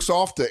guy jerks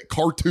off to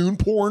cartoon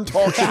porn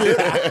talk shit?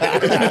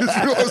 And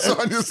Israel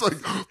Adesanya's like,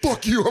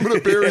 fuck you, I'm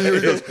gonna bury you. He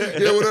goes,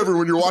 yeah, whatever,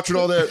 when you're watching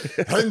all that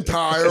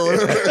hentai or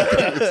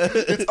whatever.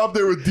 It's up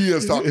there with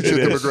Diaz talking shit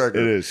to McGregor.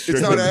 It is.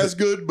 It's not as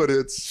good, but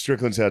it's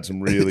Strickland's had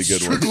some really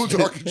good ones. Strickland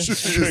talking shit.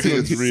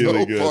 Strickland's It's really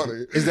so good.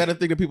 funny. Is that a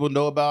thing that people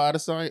know about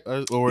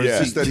Adesanya, or Yeah,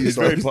 is that he's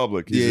very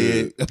public.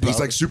 He's He's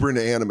like super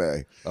into anime.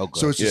 Okay.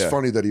 So it's just Yeah.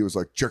 funny that he was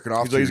like jerking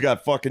off. He's like, he's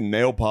got fucking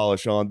nail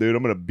polish on, dude.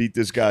 I'm gonna beat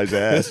this guy's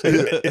ass.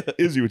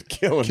 Izzy would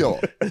kill him. kill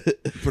him. But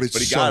it's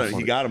But he so got him.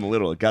 funny. He got him a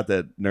little. It got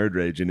that nerd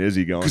rage in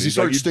Izzy going. Because he He's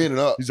started like, standing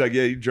up. He's like,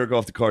 yeah, you jerk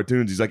off to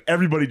cartoons. He's like,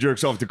 everybody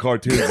jerks off to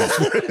cartoons.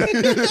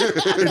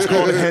 It's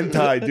called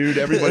hentai, dude.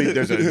 Everybody,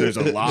 there's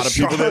a lot of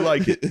people that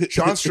like it.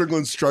 Sean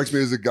Strickland strikes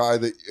me as a guy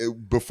that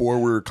before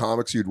we were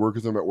comics, you'd work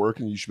with him at work,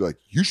 and you should be like,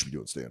 you should be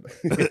doing stand up.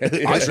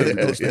 I shouldn't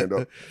be doing stand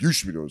up. You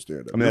should be doing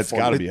stand up. I mean, that's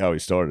got to be how he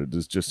started.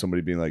 It's just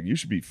somebody being like, you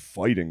should be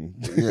fighting.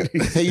 Yeah.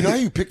 Hey, you know how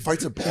you pick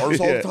fights at bars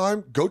all the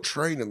time? Go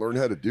train and learn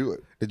how to do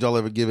it. Did y'all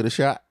ever give it a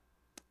shot?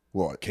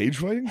 What? Cage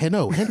fighting? Hey,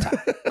 no,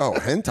 hentai. Oh,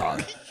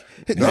 hentai.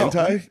 No.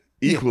 Hentai?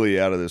 Equally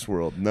out of this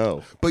world.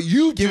 No. But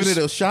you Giving just,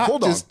 it a shot.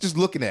 Hold on. Just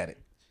looking at it.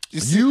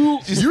 You're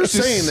saying that,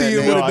 seeing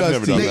Nate. what No, I've it does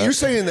never to done you. that. You're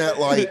saying that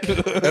like,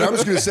 and I'm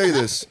just going to say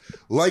this,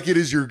 like it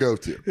is your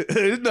go-to.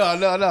 No.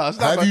 It's not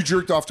Have you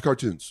jerked off to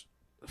cartoons?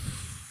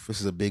 This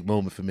is a big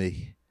moment for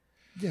me.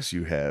 Yes,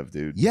 you have,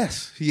 dude.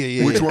 Yes.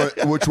 Yeah. Which one?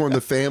 Which one?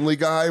 The Family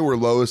Guy, where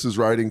Lois is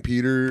riding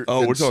Peter.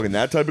 Oh, we're and talking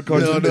that type of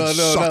cartoon? No.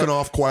 sucking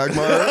off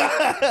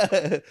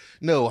Quagmire.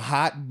 No,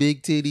 hot,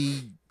 big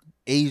titty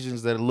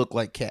Asians that look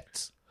like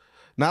cats.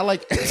 Not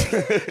like,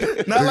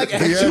 not like The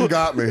actual. end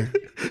got me.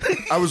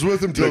 I was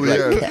with him till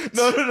the end.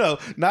 No.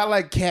 Not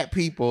like cat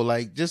people.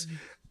 Like just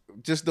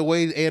the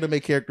way anime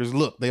characters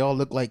look. They all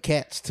look like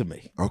cats to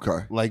me.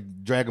 Okay.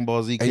 Like Dragon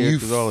Ball Z And you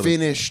characters. all of them.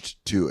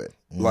 finished to it,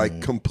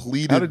 like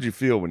completed. How did you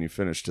feel when you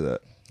finished to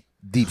that?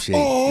 Deep shape.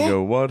 You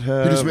go, what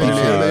have just made an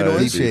anime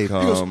noise? Deep shape. He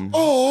goes, become?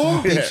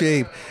 oh, Deep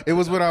shape. It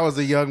was when I was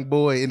a young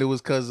boy, and it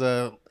was because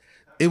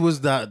it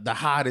was the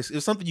hottest. It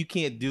was something you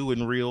can't do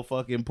in real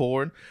fucking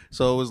porn.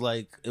 So it was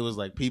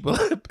like people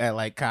at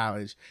like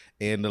college,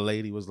 and the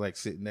lady was like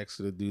sitting next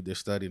to the dude they're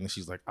studying, and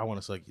she's like, "I want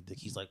to suck your dick."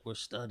 He's like, "We're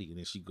studying,"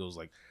 and she goes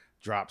like,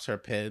 drops her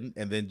pen,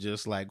 and then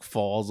just like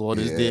falls on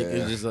his dick,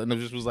 and it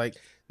just was like,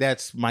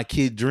 that's my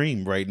kid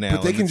dream right now.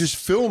 but they And can it's-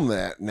 just film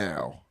that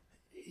now.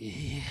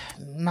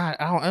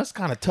 That's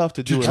kind of tough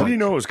to do. How do you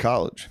know it was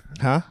college?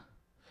 Huh?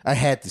 I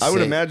had to. I would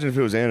say, imagine if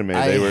it was anime,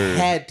 I they were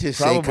had to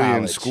say probably in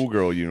college.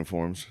 schoolgirl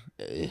uniforms.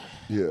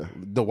 Yeah.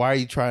 Why are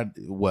you trying?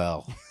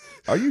 Well,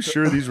 Are you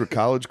sure these were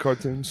college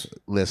cartoons?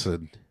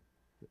 listen.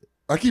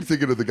 I keep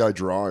thinking of the guy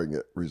drawing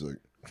it. Where he's like,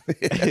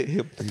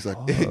 he's like,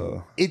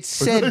 It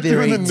said they're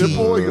doing the 18.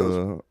 nipple? He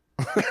goes,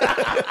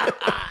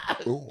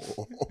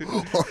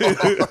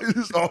 Uh,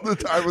 just all the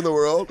time in the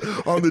world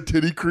on the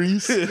titty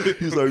crease.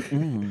 He's like,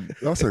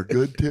 that's a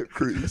good tit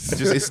crease.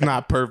 It's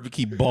not perfect.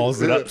 He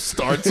balls it up,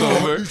 starts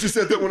over. He's just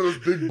at that one of those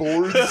big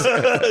boards,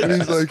 and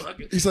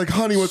he's like,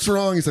 honey, what's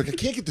wrong? He's like, I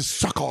can't get this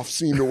suck off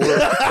scene to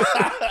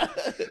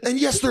work. And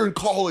yes, they're in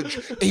college,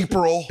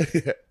 April.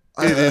 it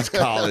is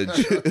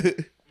college.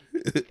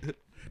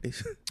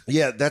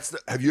 Yeah,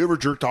 have you ever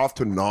jerked off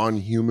to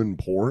non-human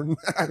porn?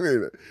 I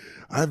mean,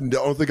 I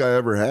don't think I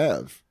ever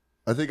have.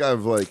 I think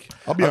I've like.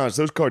 I'll be honest,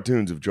 those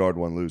cartoons have jarred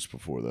one loose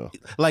before, though.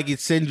 Like it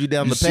sends you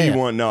down You the see path.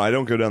 one. No, I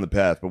don't go down the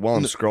path. But while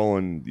I'm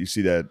scrolling, you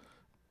see that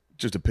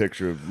just a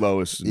picture of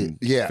Lois and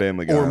Yeah,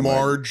 Family Guy. or I'm like,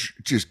 Marge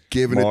just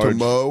giving it to Marge.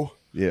 Mo.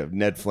 yeah,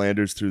 Ned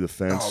Flanders through the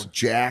fence. Oh,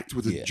 jacked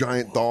with a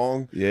giant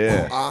dong.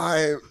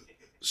 Yeah.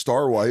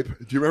 Star Wipe.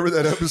 Do you remember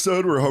that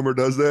episode where Homer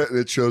does that and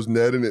it shows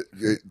Ned and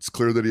it's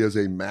clear that he has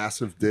a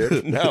massive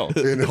dick? No.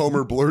 And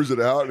Homer blurs it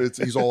out and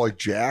he's all like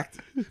jacked.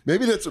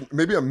 Maybe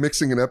I'm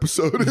mixing an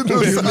episode in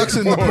those You're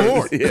mixing the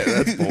porn. Yeah,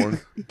 that's porn.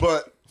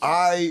 But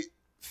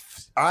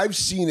I've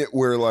seen it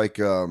where like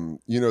they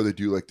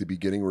do like the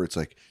beginning where it's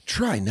like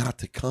try not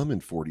to come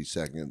in 40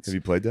 seconds. Have you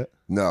played that?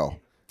 No.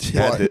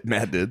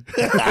 Matt did.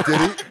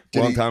 Did he?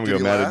 Long time ago,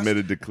 Matt last?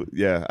 admitted to.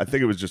 Yeah, I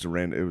think it was just a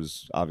random. It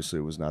was obviously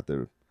it was not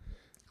the.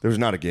 There was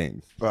not a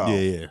game. Oh,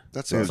 Yeah.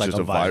 That's It was like just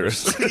a a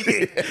virus.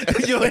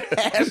 Yo, it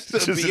has to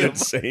Just be an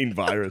insane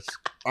virus.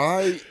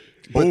 But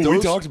We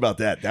those- talked about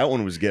that. That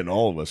one was getting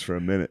all of us for a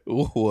minute.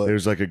 What?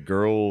 There's like a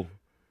girl.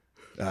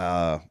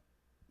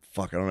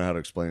 Fuck, I don't know how to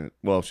explain it.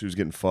 Well, she was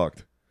getting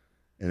fucked,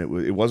 and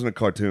it wasn't a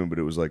cartoon, but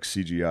it was like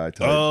CGI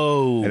type.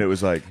 Oh, And it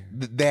was like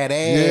that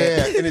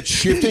ass. Yeah, and it's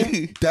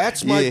shifting.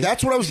 That's my. Yeah.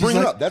 That's what I was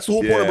bringing up. That's the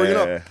whole point I'm bringing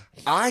Yeah.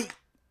 up.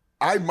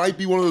 I might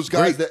be one of those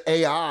guys that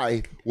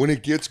AI, when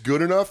it gets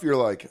good enough, you're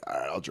like, all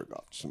right, I'll jerk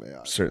off to some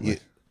AI. certainly.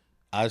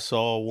 I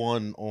saw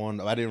one on.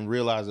 I didn't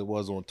realize it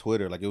was on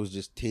Twitter. Like it was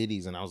just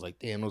titties, and I was like,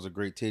 "Damn, those are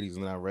great titties."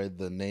 And then I read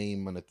the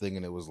name and the thing,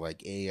 and it was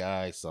like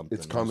AI something.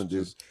 It's It was coming,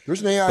 dude. just-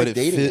 There's an AI But it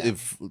dating fit,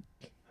 app.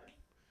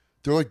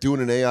 They're like doing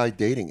an AI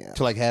dating app.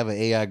 to like have an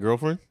AI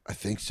girlfriend. I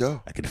think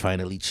so. I can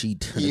finally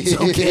cheat. And Yeah. It's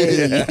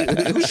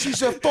okay.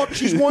 She's a fuck.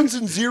 She's ones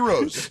and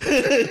zeros.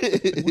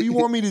 What do you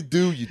want me to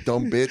do, you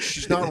dumb bitch?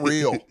 She's not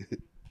real.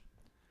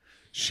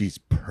 She's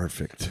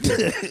perfect.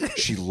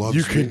 She loves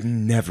You me. could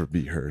never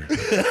be her.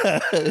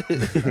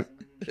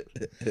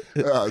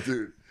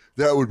 Dude,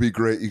 that would be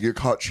great. You get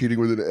caught cheating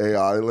with an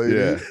AI lady.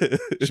 Yeah.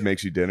 She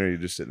makes you dinner. You're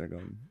just sitting there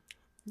going,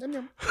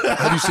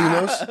 Have you seen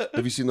those?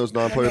 Have you seen those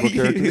non-playable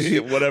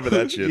characters? whatever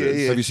that shit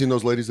is. Have you seen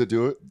those ladies that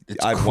do it?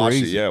 I've watched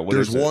it. Yeah. What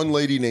There's is it? one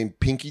lady named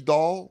Pinky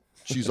Doll.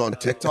 She's on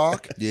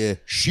TikTok. Yeah.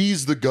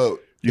 She's the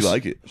goat. You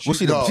like it? Well,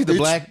 she the it's-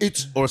 black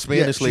it's- or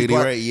Spanish she's lady,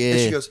 black. right? Yeah. And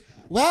she goes,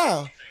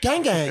 wow,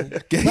 gang gang.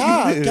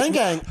 Wow, gang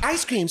gang.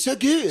 Ice cream, so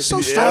good. so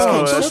Ice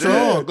strong, cream, so good.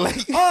 strong.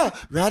 Like, Oh,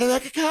 riding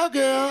like a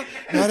cowgirl.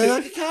 Riding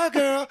like a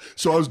cowgirl.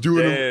 So I was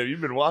doing them. Damn,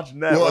 you've been watching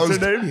that. Well,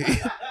 What's I her name?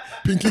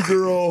 Pinky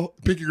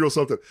girl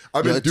something.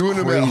 I've been it's doing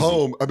them at crazy.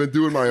 home. I've been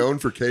doing my own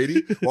for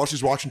Katie. While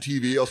she's watching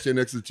TV, I'll stand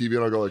next to the TV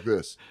and I'll go like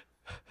this.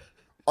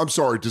 I'm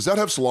sorry, does that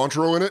have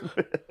cilantro in it?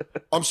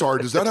 I'm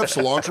sorry, does that have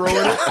cilantro in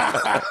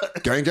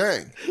it? Gang,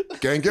 gang.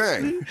 Gang,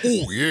 gang.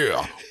 Oh,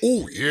 yeah.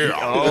 Oh, yeah.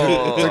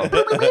 Oh.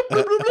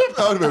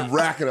 I would have been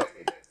racking up.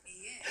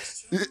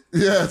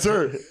 Yeah, it's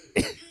her.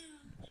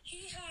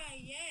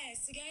 Hi,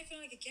 yes. The guy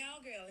feeling like a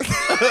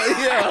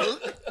cowgirl.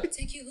 yeah.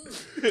 Take you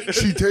who?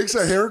 She takes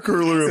a hair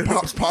curler and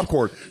pops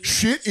popcorn.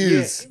 Shit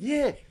is.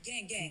 Yeah.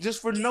 Gang, gang.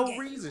 Just for no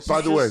reason.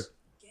 By the way,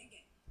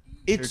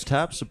 Her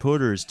top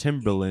supporter is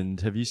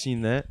Timberland. Have you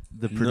seen that?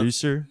 The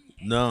producer.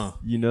 No.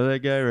 You know that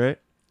guy, right?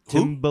 Who?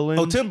 Timberland.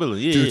 Oh,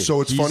 Timberland. Yeah. dude, so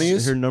what's He's funny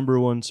is her number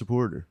one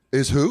supporter.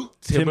 who?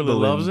 Timberland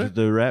loves her?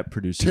 the rap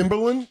producer.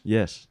 Timberland?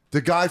 Yes.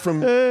 The guy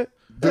from,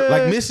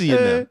 Like Missy and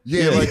them.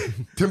 yeah, like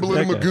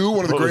Timberland and That guy. Magoo,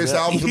 one of the greatest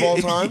albums of all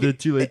time. The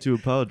Too Late to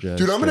Apologize.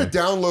 Dude, I'm going to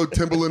guy. download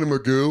Timberland and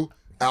Magoo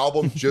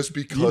album just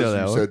because you, know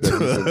that one. said that.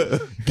 He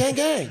said, gang,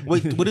 gang.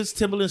 Wait, what does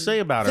Timberland say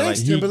about her? Thanks,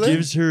 Like, He Timberland.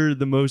 gives her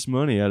the most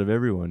money out of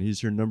everyone. He's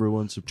her number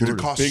one Dude, supporter. it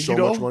costs Pinky so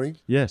doll? much money.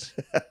 Yes.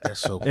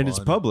 that's so And it's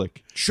fun.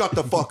 public. Shut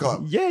the fuck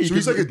up. Yeah, you so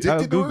he's can- like addicted I'll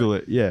to Google her?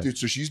 it, yeah. Dude,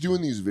 so she's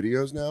doing these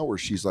videos now where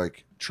she's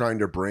like trying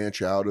to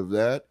branch out of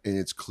that, and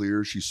it's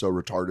clear she's so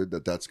retarded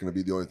that that's going to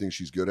be the only thing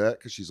she's good at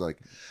because she's like,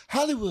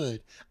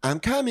 Hollywood, I'm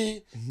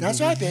coming. That's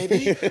right,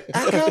 baby.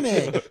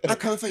 I'm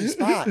coming for your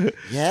spot.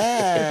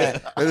 Yeah.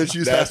 And then she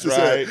just has That's to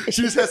say right. it.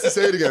 She just has to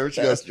say it again.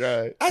 She That's goes,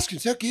 right. ice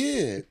cream's so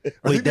good. I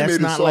Wait, think they that's made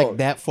a not song. like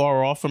that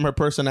far off from her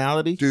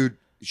personality? Dude,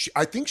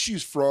 I think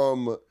she's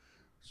from,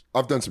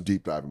 I've done some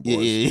deep diving,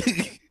 boys.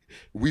 Yeah.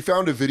 We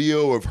found a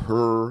video of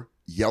her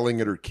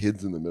yelling at her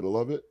kids in the middle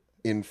of it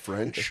in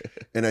French,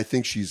 and I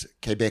think she's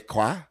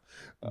Quebecois.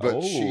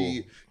 But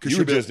You she'll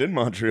were be- just in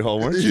Montreal,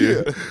 weren't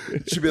you? yeah,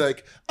 she'd be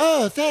like,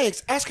 "Oh,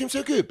 thanks, ice cream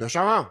so good,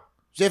 Bergeron.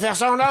 Je vais faire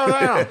ça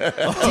là,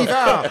 tu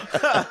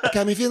vas.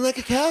 Got me feeling like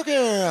a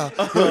cowgirl."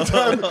 One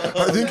time,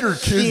 I think her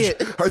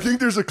kids. I think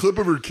there's a clip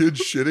of her kid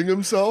shitting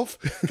himself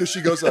because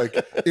she goes like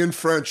in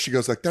French. She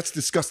goes like, "That's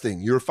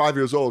disgusting. You're 5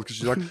 years old." Because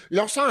she's like,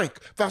 "You're 5.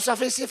 Faire ça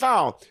fait si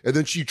fort." And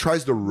then she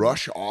tries to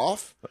rush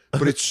off,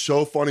 but it's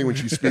so funny when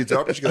she speeds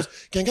up and she goes,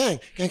 "Gang gang,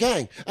 gang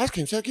gang, ice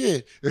cream so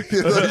good."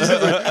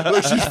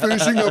 like she's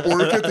finishing up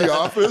work at the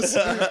office.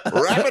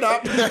 Wrap it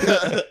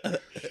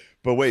up.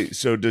 But wait,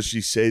 so does she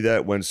say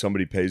that when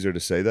somebody pays her to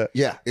say that?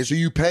 Yeah, and so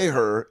you pay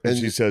her, And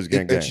she says,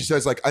 "Gang, gang." and she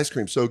says like, "Ice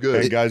cream, so good."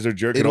 And guys are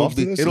jerking it'll off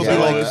be- to this? it'll Is be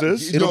that all like-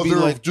 this is? it'll no, be they're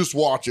like- just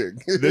watching.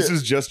 This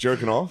is just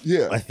jerking off?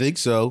 yeah. I think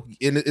so.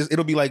 And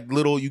it'll be like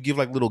little, you give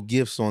like little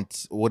gifts on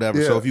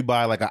whatever. Yeah. So if you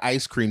buy like an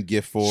ice cream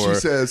gift for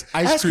She says,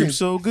 ice cream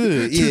so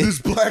good. Dude, Yeah. this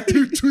black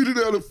dude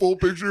tweeted out a full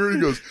picture and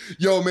he goes,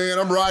 "Yo, man,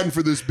 I'm riding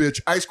for this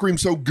bitch. Ice cream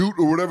so goot,"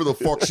 or whatever the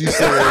fuck she's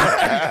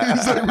saying.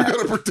 He's like, "We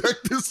gotta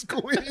protect this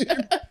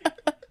queen."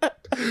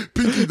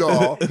 Pinky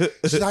doll.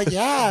 She's like,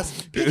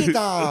 "Yes, Pinky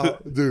doll."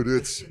 Dude,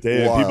 it's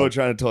Damn, wild. people are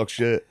trying to talk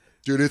shit.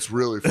 Dude, it's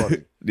really funny.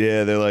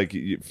 Yeah, they're like,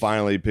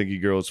 finally, Pinky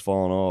Girl's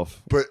falling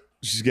off. But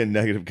She's getting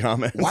negative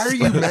comments. why are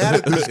you mad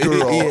at this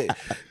girl? Yeah.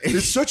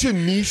 It's such a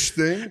niche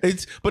thing.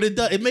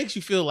 It makes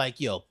you feel like,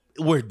 yo,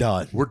 We're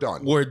done. We're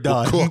done. We're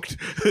done. We're cooked.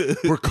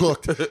 We're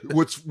cooked.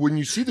 When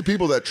you see the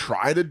people that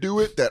try to do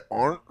it that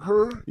aren't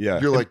her,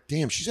 you're like,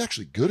 damn, she's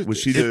actually good at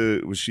was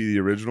this. Was she the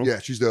original? Yeah,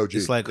 she's the OG.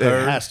 It's like it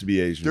her. has to be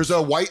Asian. There's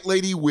a white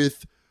lady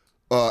with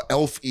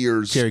elf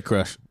ears. Cherry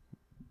Crush.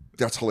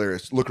 That's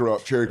hilarious. Look her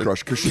up, Cherry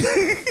Crush, because she.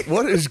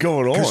 What is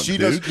going on? She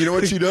dude? does. You know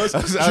what she does?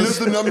 She does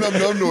the num num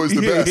num noise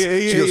the best.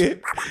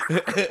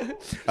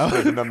 She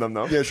goes, Num, num,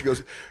 num. yeah, she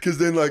goes, because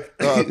then like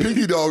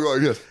Pinky Doll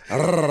going, yes.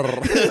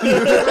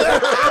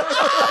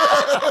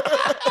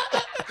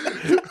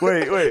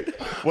 Wait.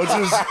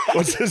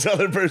 What's his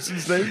other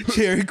person's name?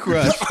 Cherry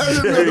Crush.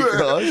 Cherry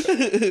Crush.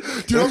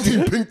 Dude, I'm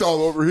Team Pink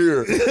Doll over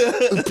here.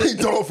 Pink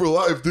Doll for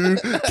life,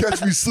 dude.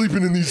 Catch me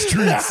sleeping in these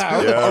streets.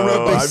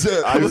 Around my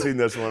set. I've seen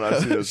this one.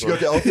 She got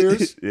the elf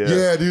ears?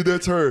 Yeah, dude,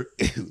 that's her.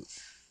 Roses,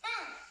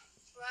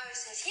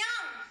 yum.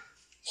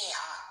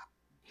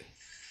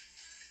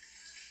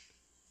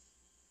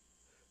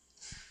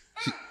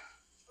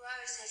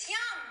 Roses, yum.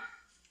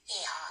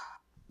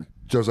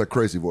 Does like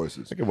crazy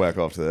voices. I can whack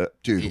off to that.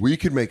 Dude, we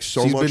could make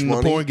so She's much been in the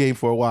money. porn game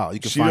for a while. You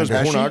can She find does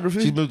her.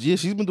 pornography?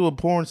 She's been doing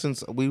porn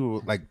since we were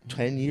like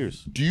 10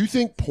 years. Do you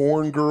think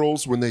porn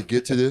girls, when they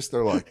get to this,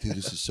 they're like, dude,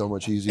 this is so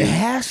much easier? It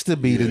has to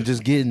be than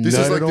just getting This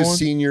is like nutted the on.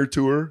 senior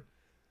tour.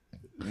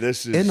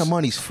 This is And the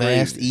money's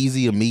fast, crazy.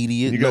 easy,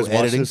 immediate. You guys no watch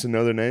editing. this and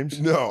know their names?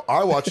 No,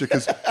 I watch it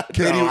because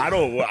Katie. No, I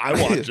don't. I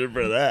watch it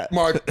for that.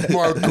 My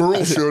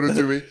girl showed it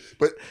to me,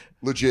 but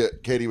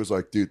legit, Katie was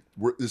like, "Dude,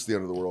 this is the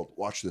end of the world.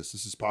 Watch this.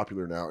 This is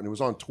popular now." And it was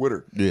on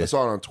Twitter. Yeah. I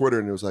saw it on Twitter,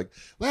 and it was like,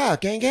 "Wow,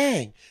 gang,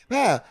 gang,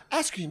 wow,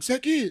 ice cream, so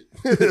good."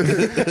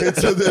 And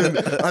so then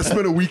I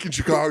spent a week in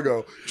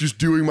Chicago just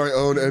doing my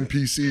own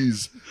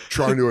NPCs,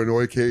 trying to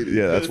annoy Katie.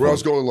 Yeah, that's where I fun.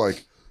 was going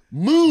like.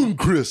 Moon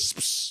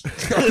crisps. I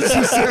was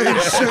just saying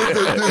shit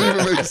that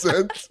didn't even make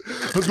sense.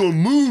 I was going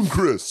moon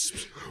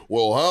crisps.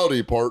 Well,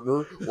 howdy,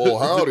 partner. Well,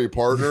 howdy,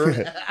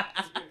 partner.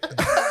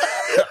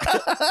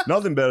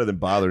 Nothing better than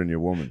bothering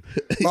your woman.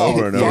 Oh,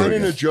 Over and over finding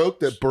again. a joke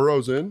that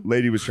burrows in.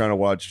 Lady was trying to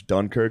watch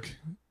Dunkirk.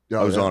 Yeah,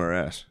 I was yeah. on her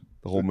ass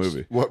the whole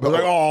movie. What- I was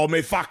like, oh,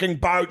 my fucking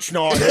boat's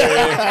not here.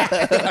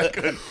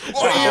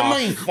 What do you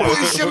mean?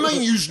 What do you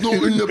mean you're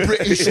not in the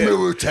British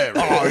military?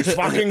 Oh, it's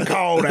fucking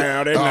cold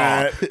out, isn't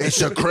it?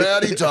 It's a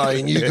crowded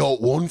day and you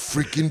got one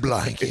freaking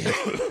blanket.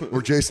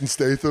 Or Jason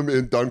Statham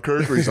in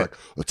Dunkirk, where he's like,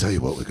 I'll tell you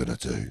what we're going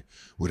to do.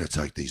 We're going to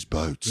take these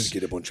boats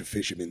Get a bunch of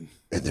fishermen.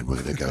 and then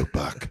we're going to go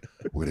back.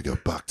 We're going to go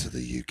back to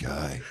the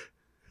UK.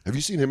 Have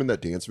you seen him in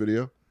that dance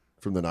video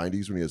from the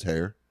 90s when he has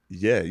hair?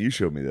 Yeah, you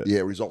showed me that.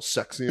 Yeah, where he's all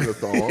sexy in the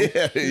thong.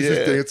 Yeah, He's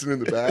just dancing in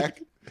the back.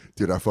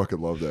 Dude, I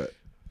fucking love that.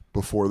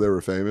 Before they were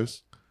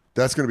famous.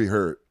 That's going to be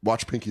her.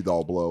 Watch Pinky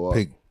Doll blow up.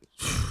 Pink.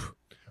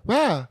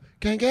 Wow,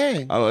 gang,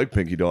 gang. I like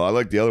Pinky Doll. I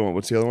like the other one.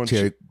 What's the other one?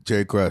 Cherry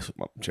Crush.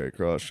 Cherry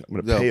Crush. I'm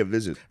gonna Yo. pay a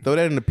visit. Throw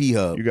that in the P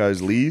Hub. You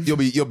guys leave. You'll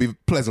be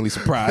pleasantly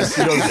surprised.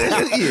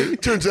 Yeah.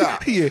 Turns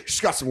out she's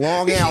got some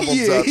long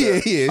albums out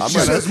there. yeah. She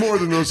says more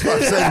than those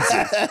 5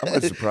 sentences. I'm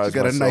gonna surprise She's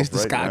got a myself nice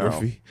right now.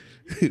 discography.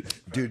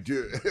 Dude.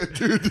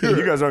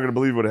 You guys aren't gonna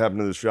believe what happened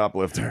to the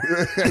shoplifter.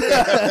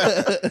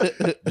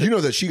 You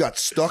know that she got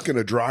stuck in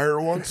a dryer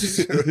once?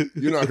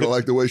 You're not going to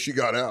like the way she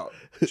got out.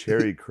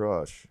 Cherry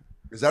Crush.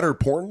 Is that her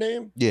porn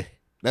name? Yeah.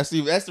 That's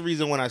the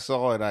reason when I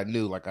saw it, I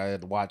knew like I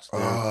had watched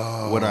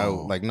what I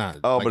like not.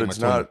 Oh, like but in my it's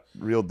not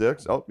real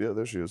dicks. Oh, yeah,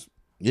 there she is. 20s.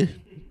 Yeah.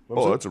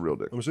 Oh, that's a real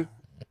dick. Let me see.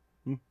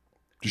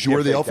 Did she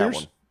wear the elf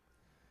ears?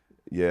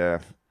 Yeah,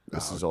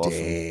 this is awesome.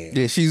 Damn.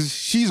 Yeah,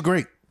 she's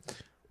great.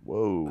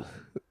 Whoa.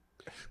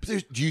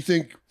 But do you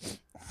think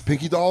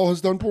Pinky Doll has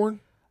done porn?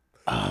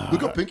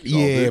 Look up Pinky Doll.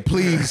 Yeah, dude.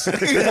 please.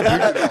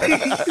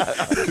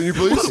 Can you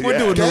please? We're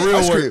doing the Okay, real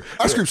ice work. cream.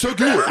 Ice cream so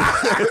good.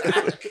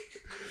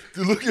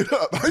 Dude, look it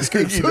up. Ice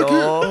cream Pinky so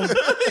Doll. good.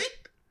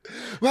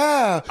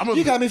 Wow,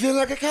 you got me feeling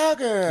like a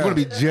cowgirl. I'm gonna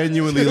be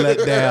genuinely let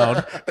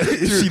down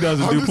if she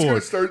doesn't I'm do just porn.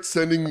 gonna start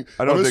sending. I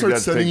I'm don't gonna think start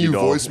that's sending Pinky you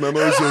Doll. voice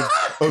memos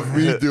of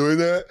me doing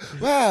that.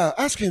 Wow,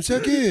 ice cream so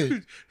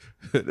good.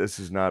 This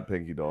is not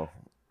Pinky Doll.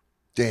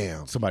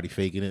 Damn. Somebody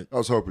faking it. I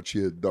was hoping she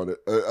had done it.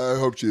 I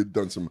hope she had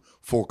done some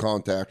full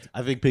contact.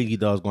 I think Pinky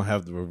Doll's gonna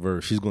have the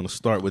reverse. She's gonna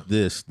start with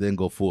this, then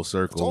go full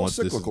circle. It's all once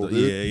cyclical, this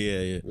is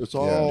dude. Yeah. It's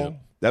all.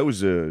 That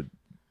was a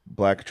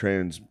black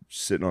trans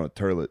sitting on a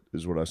turlet,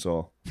 is what I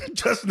saw.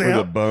 Just With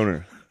a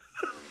boner.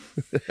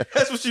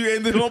 That's what you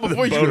ended on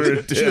before Boner you.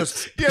 did. She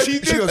goes, Yeah, she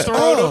did throw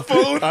 "Oh, the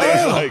phone I was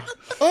down. like,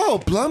 oh,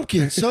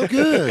 Blumpkin, so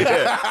good.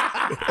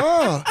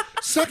 Oh,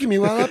 sucking me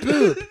while I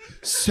poop.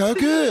 So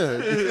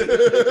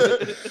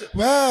good.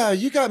 Wow,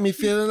 you got me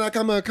feeling like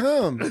I'm going to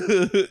come.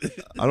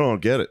 I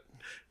don't get it.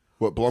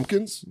 What,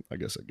 Blumpkins? I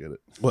guess I get it.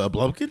 What, a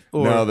Blumpkin?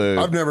 Or,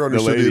 No, I've never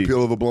understood the lady.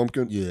 appeal of a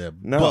Blumpkin. yeah,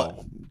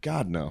 No.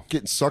 God, no.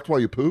 Getting sucked while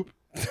you poop?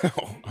 I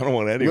don't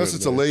want any Unless of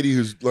it's it. a lady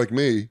who's like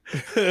me.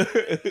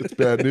 It's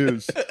bad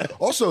news.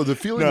 Also, the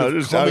feeling No, of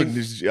just, coming...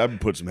 I would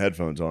put some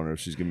headphones on her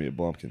if she's giving me a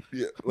Blumpkin.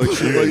 Yeah, like, Like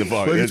the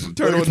fuck, it's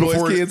turn on noise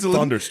before, canceling.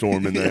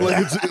 thunderstorm in there. like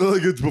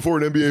it's before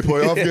an NBA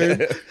playoff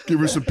game. Give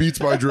her some Beats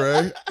by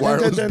Dre.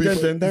 Wireless beats.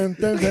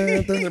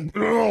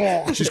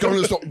 She's coming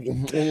to stop.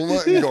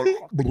 And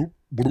going,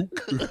 Bloop.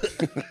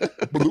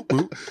 Bloop,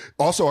 bloop.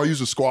 Also, I use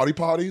a squatty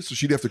potty, so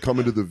she'd have to come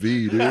into the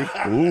V, dude.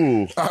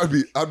 Ooh.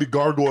 I'd be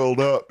gargoyled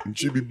up, and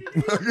she'd be.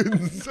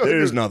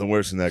 There's nothing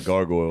worse than that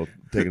gargoyle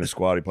taking a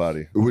squatty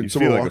potty. When You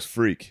someone feel like a walks-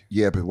 freak.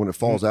 Yeah, but when it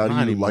falls out of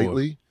Not you anymore.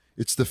 lightly,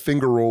 it's the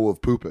finger roll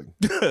of pooping.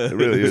 It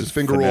really It's is. a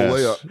finger roll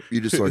finesse. layup. You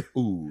just like,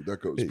 ooh,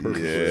 that goes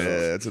perfectly.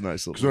 Yeah, that's a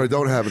nice Because little. when I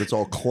don't have it, it's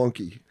all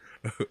clunky.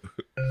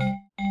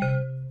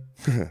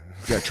 Do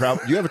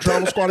you have a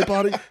travel squatty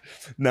potty?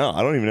 No,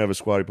 I don't even have a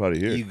squatty potty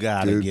here. You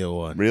gotta Dude. get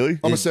one. Really? I'm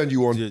gonna send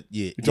you one. Yeah.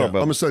 You talking I'm about?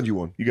 gonna send you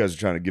one. You guys are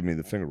trying to give me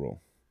the finger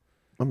roll.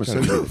 I'm gonna Trying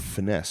send to you. do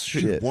finesse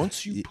Dude, shit.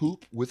 once you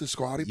poop with a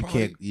squatty You potty,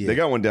 can't. Yeah. They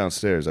got one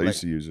downstairs. I Like-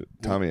 used to use it.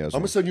 Tommy has I'm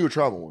one. gonna send you a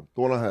travel one.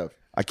 The one I have.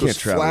 I can't Goes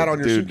travel. flat on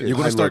your dude. suitcase. You're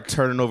gonna I start look-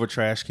 turning over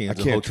trash cans I in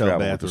can't hotel travel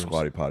with the bathrooms.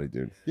 squatty potty,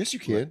 dude. Yes, you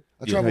can.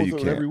 I Yeah, travel No, with you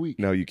it can't. every week.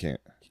 No, you can't.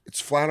 It's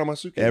flat on my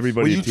suitcase.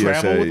 Everybody Will you at TSA,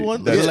 travel with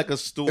one? that's- Is it like a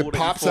stool It that you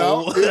pops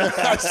fold? out. Yeah,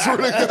 I swear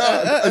to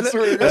God. I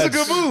swear to God. That's a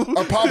good move.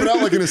 I pop it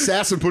out like an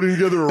assassin putting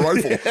together a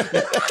rifle.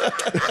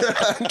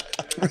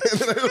 And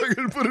then I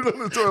fucking put it on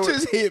the toilet.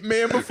 Just hit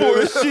man before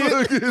his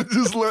shit.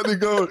 Just letting it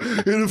go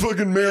in a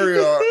fucking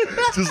Marriott.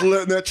 Just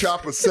letting that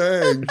chopper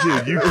sang.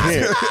 Dude, you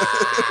can't.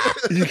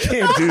 You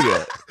can't do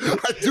that.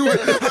 I do it.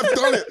 I've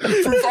done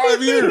it for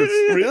 5 years.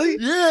 Really?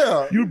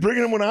 Yeah. You were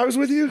bringing him when I was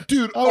with you,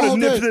 Dude, I would all have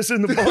nipped day. this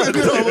in the No, bud.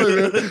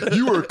 man,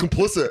 you were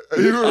complicit.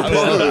 You were a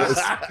part of this.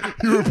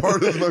 You were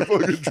part of my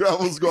fucking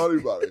travel squatty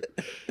potty.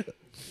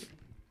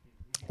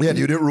 Yeah,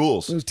 dude, it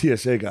rules. Those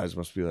TSA guys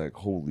must be like,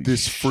 holy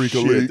This freak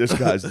shit, elite. this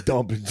guy's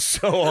dumping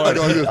so hard.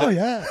 Oh,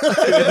 yeah.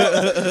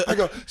 I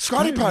go,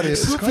 squatty potty,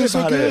 Squatty poop feels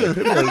so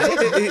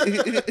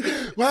potty.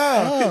 good.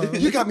 Wow,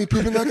 you got me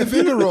pooping like a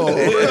finger roll.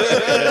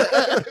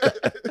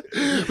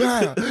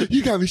 Wow,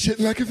 you got me shitting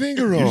like a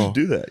finger You roll. should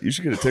do that. You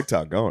should get a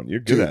TikTok going. You're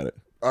good Dude. at it.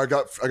 I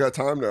got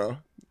time now.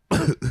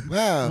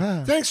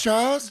 Wow. Thanks,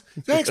 Charles.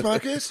 Thanks,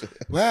 Marcus.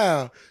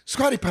 Wow.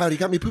 Squatty potty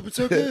got me pooping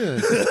so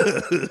good.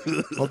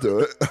 I'll do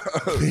it.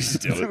 Please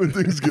do it. When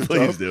things get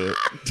Please tough. do it.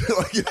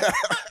 Like, yeah.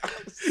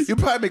 You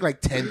probably make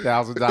like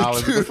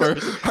 $10,000 the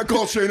first. I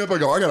call Shane up. I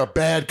go, I got a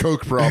bad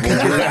coke problem.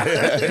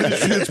 Dude.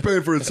 Shit's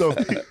paying for itself.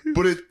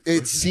 But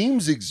it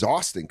seems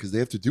exhausting because they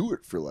have to do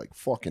it for like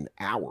fucking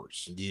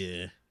hours.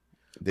 Yeah.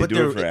 They But do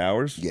they're- it for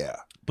hours? Yeah.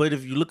 But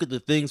if you look at the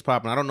things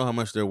popping, I don't know how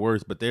much they're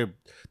worth, but they're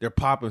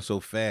popping so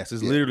fast.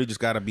 It's literally just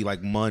got to be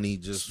like money.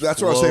 Just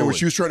That's what I was saying. When flowing.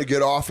 she was trying to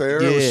get off air,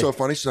 it was Yeah. so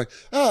funny. She's like,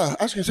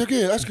 ice cream so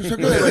good, ice cream so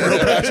good. Like, no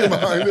passion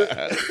behind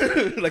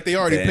it. like they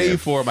already Damn. paid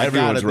for them. I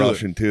Everyone's gotta do it.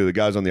 rushing too. The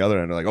guys on the other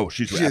end are like, "Oh,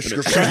 she's rapping. She's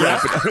it. She's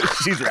rapping.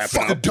 She's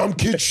rapping." Fucking dumb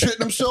kid shitting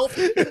himself.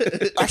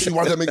 Actually,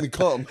 why'd that make me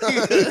come?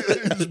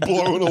 He's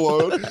blowing a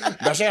load.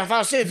 He's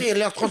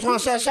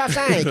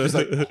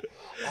like,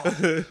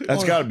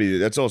 That's got to be.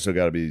 That's also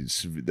got to be.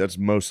 That's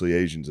mostly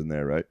Asians in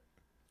there, right?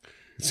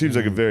 It seems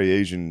like a very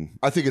Asian.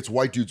 I think it's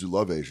white dudes who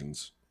love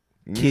Asians.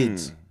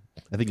 Kids.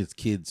 I think it's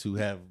kids who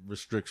have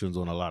restrictions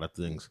on a lot of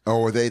things.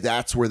 Oh, are they?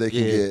 That's where they can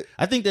Yeah, get.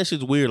 I think that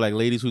shit's weird. Like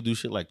ladies who do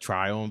shit like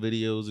try on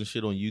videos and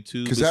shit on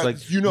YouTube. 'Cause It's that-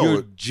 like you know you're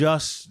it-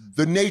 just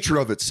The nature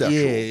of it's sexual.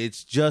 yeah.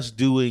 It's just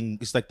doing.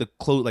 It's like the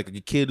close like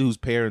a kid whose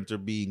parents are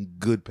being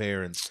good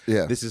parents.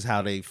 Yeah. This is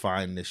how they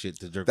find this shit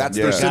to jerk. That's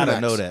off. their You gotta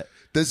Cinemax. know that.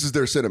 This is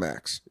their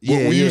Cinemax. Yeah,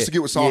 what we yeah, used to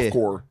get with yeah.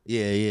 softcore.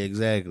 Yeah,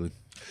 exactly.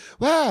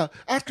 Wow,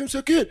 ice cream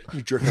so good.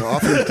 You jerking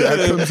off. Your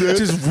dad comes in.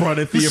 Just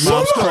running through your Son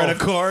mom's of a credit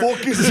card.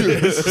 fuck is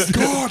this?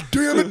 God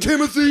damn it,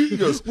 Timothy. He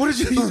goes, What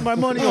did you use my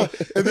money on?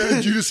 and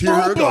then you just hear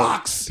her go,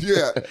 Roblox.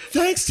 yeah.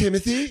 Thanks,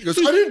 Timothy. He goes,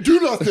 I didn't do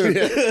nothing.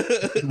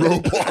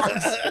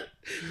 Roblox.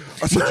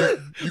 I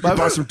said, you can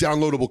buy some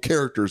downloadable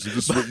characters, and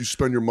this is what you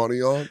spend your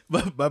money on.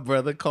 My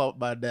brother called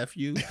my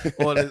nephew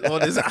on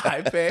his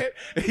iPad.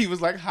 And he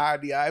was like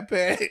hiding the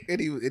iPad, and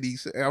he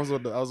I was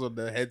on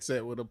the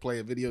headset with him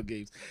playing video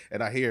games,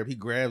 and I hear him. He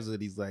grabs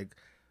it. He's like,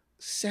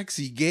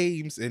 "Sexy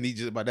games," and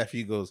my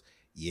nephew goes,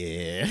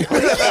 "Yeah."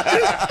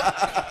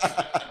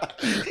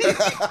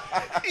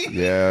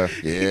 Yeah.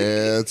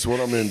 Yeah, that's what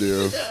I'm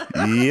into.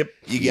 Yep.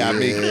 You got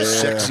me. Yeah.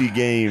 Sexy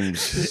games.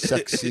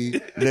 Sexy.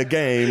 The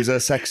games are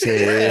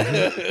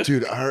sexy.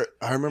 Dude, I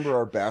remember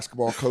our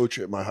basketball coach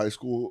at my high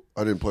school.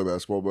 I didn't play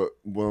basketball, but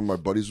one of my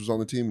buddies was on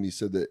the team, and he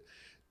said that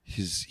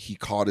he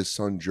caught his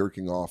son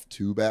jerking off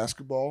to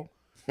basketball.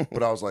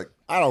 But I was like,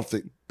 I don't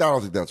think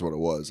that's what it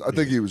was. I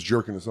think he was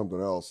jerking to something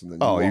else, and then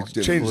Oh, he walked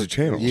in changed and the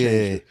channel. changed Yeah.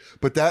 it.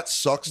 But that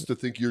sucks to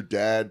think your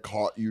dad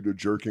caught you to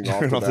jerking off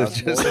to Off the-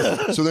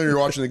 basketball. So then you're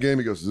watching the game.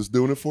 He goes, "Is this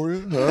doing it for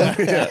you? Huh?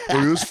 Look at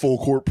this full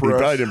court He press."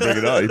 probably didn't bring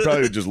it up. He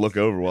probably would just look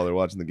over while they're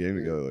watching the game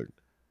together. Like,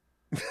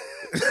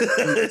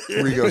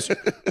 Where he goes,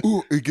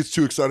 ooh, he gets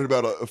too excited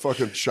about a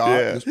fucking shot.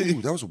 Yeah. He goes,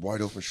 ooh, that was a wide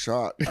open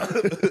shot.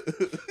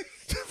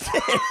 The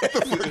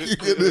fuck you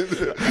get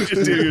into?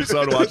 just do your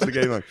son watching the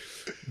game like,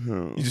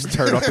 You just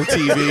turn off the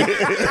TV.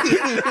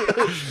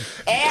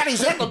 and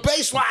he's in the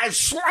baseline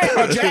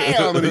slam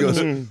jam. And he goes,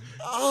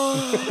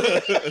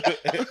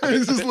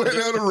 he's just letting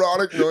out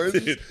erotic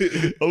noises.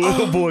 a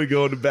little boy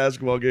going to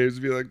basketball games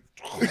and be like,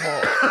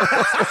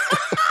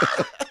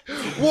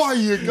 Why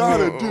you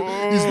gotta do?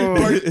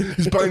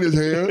 He's biting his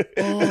hand.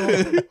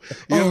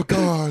 Oh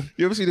God.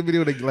 You ever see the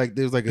video like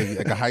there's like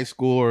a high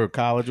school or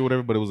college or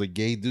whatever, but it was a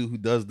gay dude who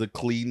does the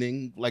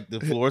cleaning, like the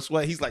floor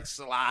sweat. He's like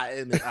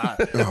sliding.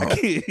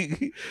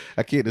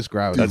 I can't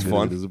describe it. That's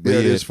fun. Yeah,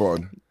 it is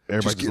fun.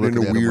 Everybody Just getting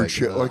into weird like,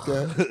 shit like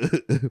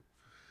that.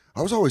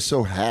 I was always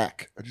so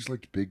hack. I just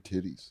liked big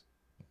titties.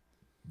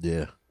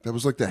 Yeah. That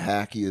was like the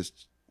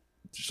hackiest.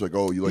 Just like,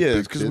 oh, you like Yeah,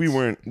 big because tits?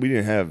 we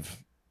didn't have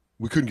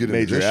We couldn't get into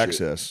major this shit.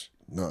 access.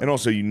 No. And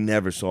also, you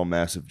never saw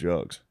massive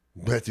jugs.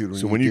 But dude,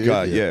 So when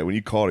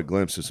you caught a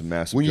glimpse of some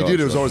massive when you jugs, did,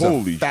 it was like, always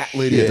holy a fat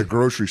lady at the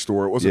grocery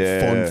store. It wasn't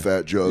Yeah. fun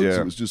fat jugs. Yeah.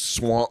 It was just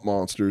swamp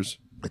monsters.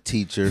 A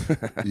teacher.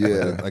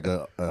 Yeah. like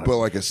a But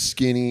like a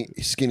skinny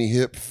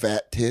hip,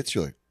 fat tits.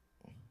 You're like,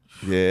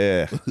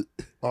 Yeah.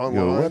 online.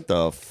 Yo, what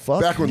the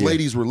fuck? Back when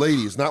ladies were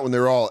ladies, not when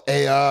they're all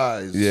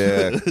AIs.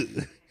 Yeah.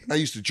 I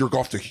used to jerk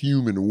off to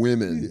human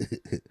women.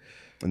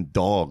 And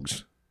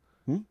dogs.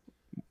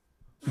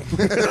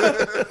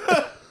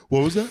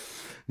 What was that?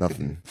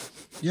 Nothing.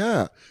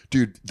 Yeah.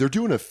 Dude, they're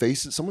doing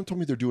someone told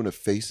me they're doing a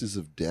Faces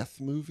of Death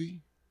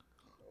movie.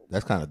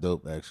 That's kind of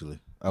dope, actually.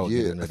 I would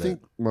get Yeah, into I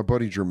think my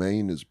buddy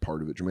Jermaine is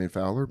part of it, Jermaine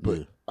Fowler.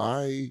 But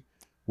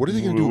what are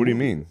they going to do? What do you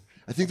mean?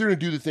 I think they're going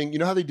to do the thing. You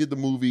know how they did the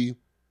movie?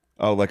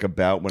 Oh, like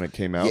about when it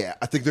came out? Yeah,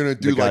 I think they're going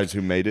to do The guys like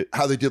who made it?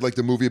 how they did like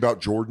the movie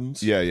about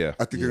Jordans. Yeah, yeah.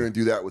 I think they're going to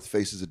do that with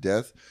Faces of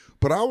Death.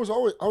 But I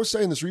was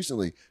saying this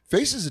recently.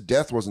 Faces of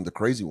Death wasn't the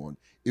crazy one.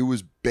 It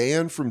was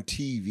banned from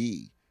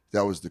TV.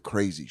 That was the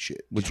crazy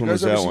shit. Which Did you one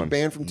guys was ever that see one?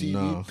 Banned from TV?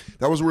 No.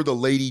 That was where the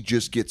lady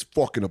just gets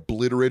fucking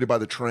obliterated by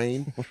the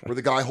train, where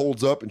the guy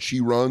holds up and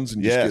she runs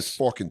and just Yes. gets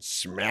fucking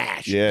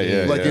smashed. Yeah,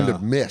 yeah, like yeah. into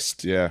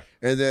mist. Yeah.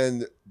 And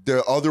then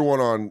the other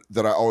one on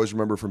that I always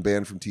remember from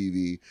Banned from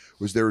TV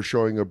was they were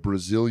showing a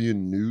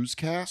Brazilian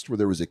newscast where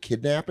there was a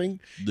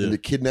kidnapping, and the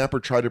kidnapper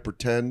tried to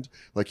pretend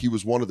like he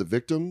was one of the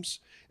victims.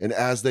 And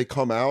as they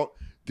come out,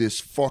 this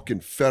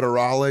fucking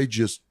federale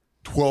just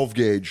 12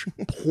 gauge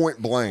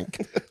point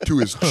blank to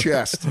his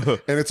chest,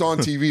 and it's on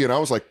TV. And I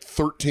was like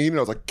 13, and I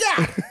was like,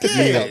 God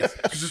damn,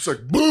 because it's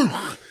like boom.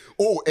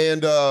 Oh,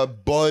 and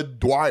Bud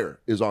Dwyer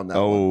is on that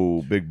one.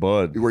 Oh, Big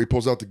Bud. Where he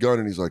pulls out the gun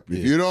and he's like,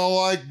 if you don't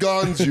like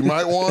guns, you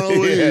might want to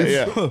leave.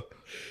 Yeah.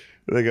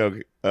 They go,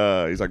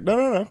 he's like,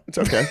 no, it's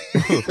okay.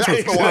 That's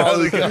the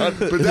wildest gun.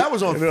 But that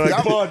was on. And they're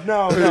like, Bud,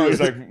 no. He's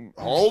like,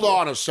 hold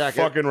on a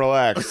second. fucking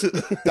relax.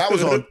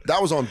 That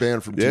was on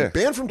Banned from TV. Yeah.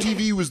 Banned from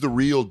TV was the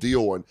real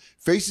deal one.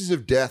 Faces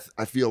of Death,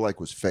 I feel like,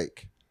 was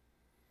fake.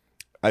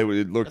 I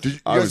would look. Did you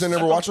guys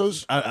never watch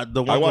those? I I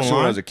watched it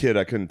when I was a kid.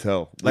 I couldn't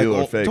tell. Real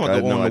or fake. I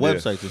had no on the idea.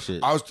 websites and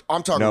shit.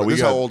 I'm talking No, about we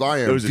this. How got- old I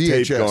am? there was a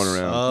VHS tape going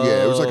around.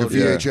 Yeah, it was like a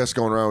yeah. VHS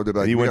going around. With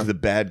And he we went to the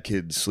bad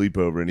kid's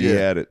sleepover and he Yeah.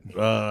 had it.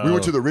 we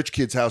went to the rich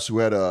kid's house who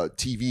had a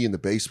TV in the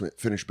basement,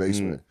 finished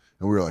basement,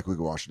 and we were like, we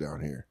could watch it down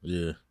here.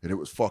 Yeah. And it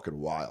was fucking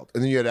wild.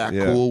 And then you had to act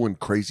Yeah. cool when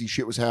crazy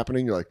shit was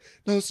happening. You're like,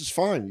 no, this is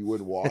fine. You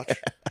wouldn't watch.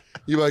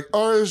 You're like,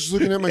 oh, I was just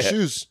looking at my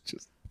shoes.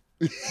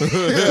 Yeah.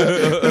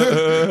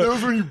 That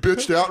was when you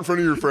bitched out in front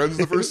of your friends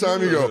the first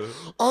time. You go,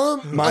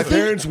 My I think-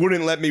 parents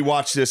wouldn't let me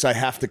watch this. I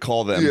have to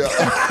call them. Yeah.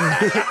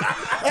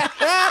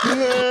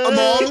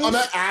 I'm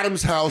at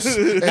Adam's house.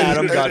 And,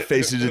 Adam got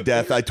Faces of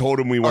Death. I told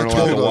him we weren't I allowed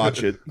told to him-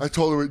 watch it. I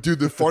told him, dude,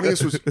 the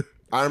funniest was,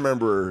 I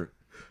remember,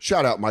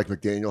 shout out Mike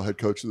McDaniel, head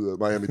coach of the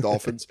Miami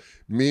Dolphins.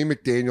 Me,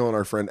 McDaniel, and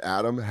our friend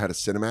Adam had a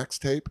Cinemax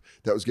tape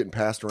that was getting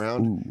passed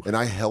around, and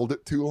I held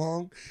it too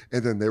long,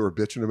 and then they were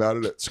bitching about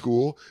it at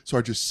school, so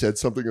I just said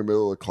something in the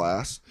middle of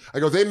class.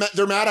 I go, they're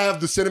mad I have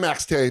the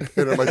Cinemax tape,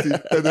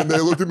 and then they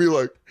looked at me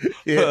like,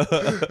 Yeah.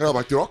 and I'm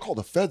like, dude, I'll call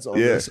the feds on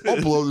Yeah. this.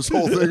 I'll blow this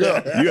whole thing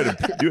up. You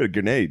had a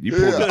grenade. You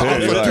pulled the I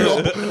pin. was like,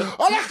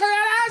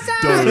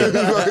 You're dude,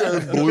 like,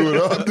 I blew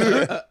it up,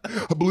 dude.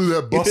 I blew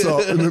that bus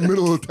up in the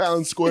middle of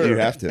town square. you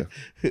have to.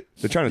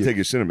 They're trying to take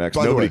your Cinemax.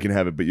 By the Nobody way- can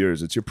have it but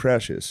yours. It's your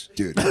precious.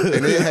 Dude.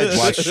 And it had,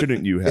 Why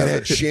shouldn't you it have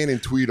had it? Shannon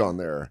Tweed on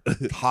there.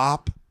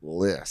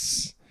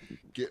 Topless.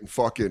 Getting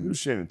fucking, Who's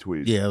Shannon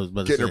Tweed? Yeah, I was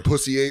about to getting say. her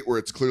pussy ate where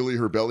it's clearly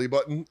her belly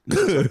button.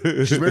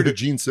 She's married to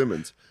Gene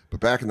Simmons. But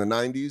back in the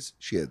 90s,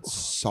 she had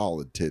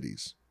solid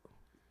titties.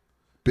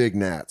 Big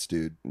gnats,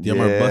 dude. Do you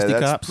remember Busty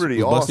that's Cops?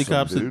 pretty Was awesome, Busty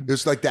Cops dude. It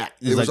was like that.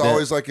 It's It was like that.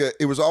 always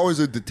it was always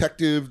a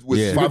detective with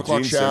Yeah. 5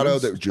 o'clock Gene shadow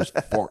Simmons? that was just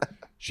fun.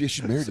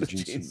 She's married to Gene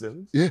Gene Simmons.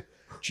 Simmons? Yeah.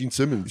 Gene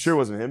Simmons. Sure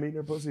wasn't him eating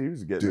her pussy? He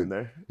was getting in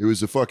there. It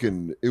was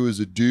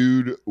a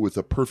dude with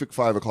a perfect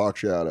 5 o'clock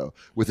shadow,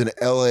 with an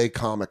LA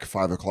comic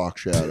 5 o'clock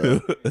shadow.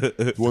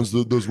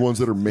 those ones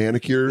that are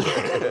manicured.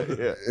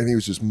 Yeah. And he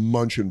was just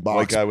munching White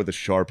box. guy with a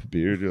sharp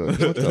beard. You're like,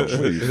 what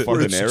are you, Where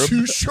fucking it's Arab?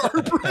 too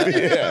sharp, right?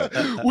 Yeah.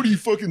 What are you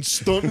fucking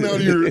stunting out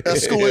of your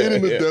Escalade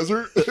in the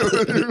desert?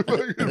 Your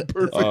fucking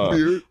perfect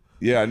beard.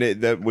 Yeah, and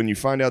that when you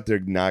find out they're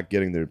not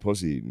getting their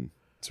pussy eaten,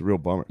 it's a real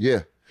bummer.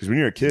 Yeah. Because when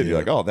you're a kid, you're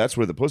like, oh, that's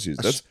where the pussy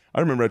is.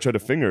 I remember I tried to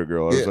finger a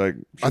girl. I was like,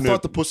 I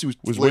thought the pussy was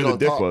where laid the on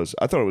dick top. was.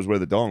 I thought it was where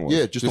the dong was.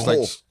 Yeah, just a like-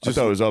 hole. I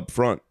thought it was up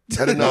front.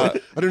 I didn't know. I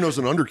didn't know it was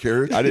an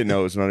undercarriage. I didn't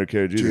know it was an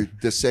undercarriage either.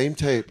 Dude, the same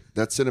tape,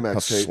 that Cinemax How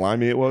tape.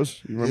 slimy it was.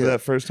 You remember Yeah.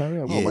 that first time?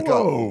 Oh my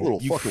god, little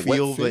You fucking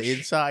feel wet the fish.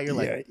 inside. You're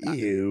like,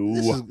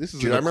 Ew. this is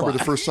Dude, an I remember the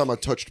acquired- first time I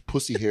touched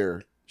pussy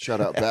hair. Shout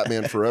out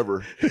Batman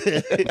Forever.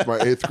 With my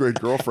 8th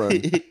grade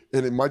girlfriend.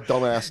 And in my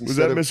dumbass Was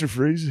that Mr.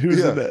 Freeze? Who was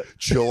in that?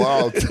 chill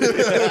out.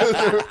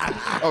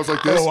 I was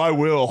like this. Oh, I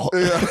will.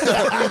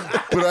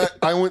 Yeah. But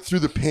I went through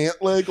the pant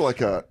leg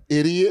like a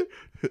idiot.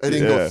 I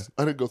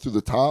didn't go through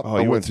the top. Oh,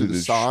 I you went through the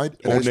side.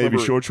 And I Old just Navy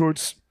remember- short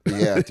shorts.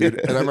 Yeah,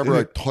 dude. And I remember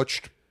I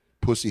touched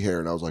pussy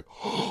hair and I was like,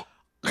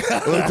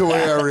 like the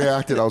way I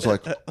reacted, I was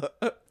like,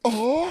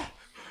 oh.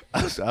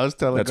 I was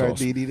telling That's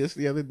Gardini this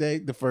the other day.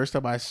 The first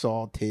time I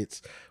saw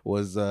tits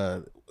was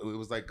it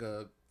was like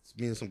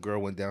me and some girl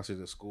went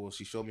downstairs at school.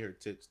 She showed me her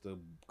tits. The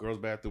girls'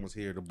 bathroom was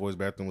here. The boys'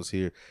 bathroom was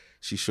here.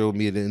 She showed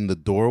me it in the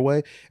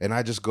doorway, and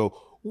I just go,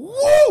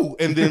 woo!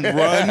 And then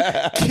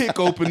run, kick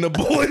open the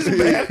boys'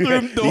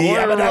 bathroom door,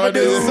 and run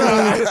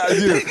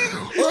inside.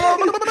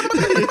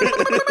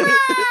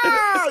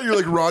 You're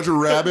like Roger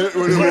Rabbit.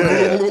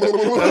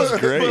 That's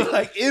great. But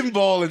like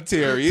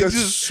involuntary. It That's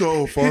just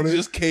so funny. It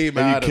just came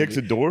And out you of kicked me.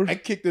 the door? I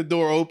kicked the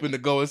door open to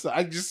go inside.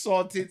 I just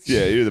saw tits.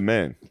 Yeah, you're the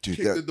man. Dude,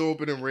 Kicked the door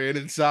open and ran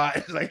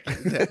inside. Like,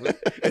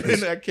 and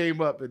then I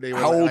came up and they were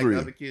How old like are you?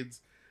 other kids,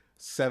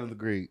 7th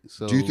grade.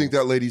 So do you think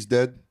that lady's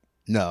dead?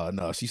 No,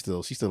 she's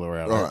still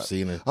around. All I've right.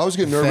 seen her. I was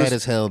getting nervous. Fat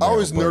as hell. I now,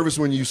 was but- nervous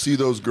when you see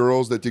those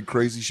girls that did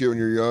crazy shit when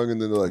you're young,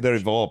 and then they're like,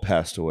 They've all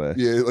passed away.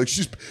 yeah, like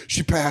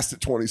she passed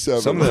at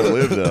 27. Some of them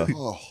live though.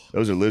 Oh,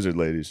 Those are lizard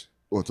ladies.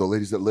 what, the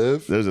ladies that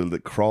live? Those are the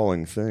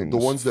crawling things. The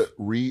ones that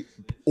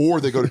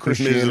or they go to Ms.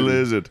 Christianity.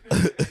 Lizard.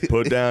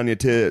 Put down your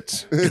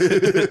tits.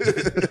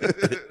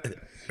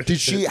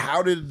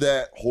 How did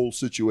that whole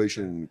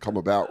situation come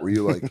about? Were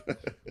you like,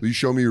 will you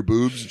show me your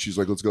boobs? And she's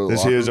like, let's go to the This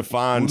locker here's a room.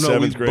 fine No,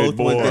 we 7th grade both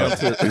went boy. down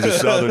to- He's a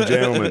southern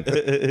gentleman.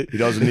 He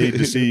doesn't need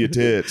to see your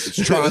tits.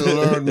 Trying to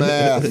learn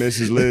math.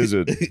 Mrs.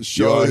 Lizard,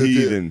 Show you're a your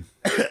heathen.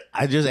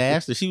 I just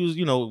asked her. She was,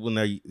 when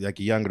they're like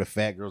younger, the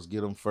fat girls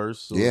get them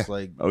first. So Yeah. it's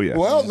like, Oh, yeah.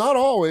 Well, not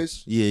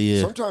always.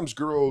 yeah. Sometimes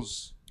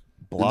girls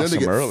and then Blossom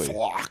they get early.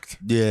 flocked.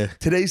 Yeah.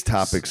 Today's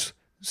topics,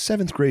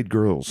 7th grade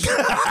girls.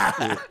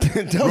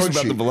 Tell us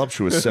about the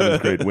voluptuous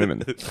 7th grade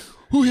women.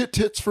 Who hit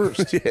tits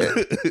first?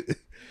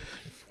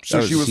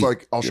 So she was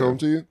like, I'll show them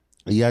to you.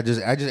 Yeah, I just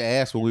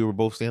asked when we were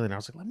both standing there. I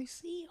was like, let me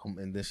see them.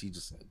 And then she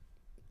just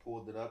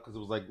pulled it up because it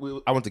was like,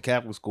 I went to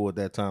Catholic school at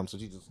that time. So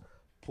she just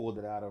pulled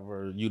it out of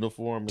her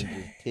uniform and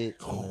just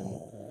tits.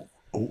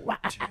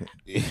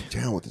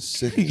 Down with the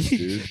sickness,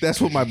 dude. That's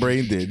what my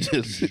brain did.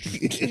 Just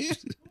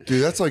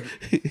Dude, that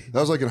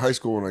was like in high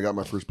school when I got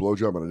my first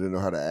blowjob and I didn't know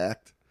how to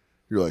act.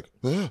 You're like,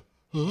 I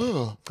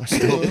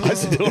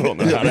still don't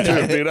know how to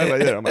act, dude.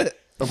 I'm like,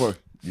 I'm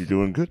like, you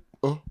doing good?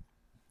 you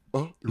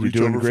You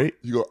doing great?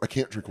 You go, I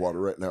can't drink water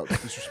right now.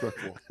 It's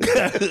disrespectful.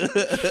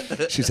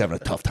 She's having a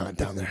tough time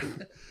down there.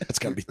 It's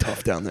got to be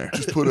tough down there.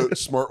 Just put a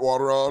smart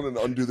water on and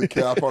undo the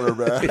cap on her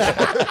back.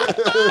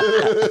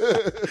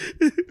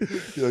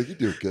 You're like, you're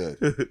doing good.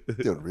 You're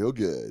doing real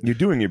good. You're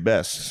doing your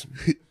best.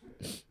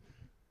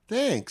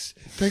 Thanks.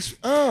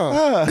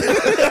 Oh,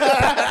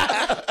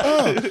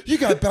 you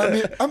got about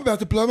me. I'm about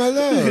to blow my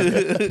load.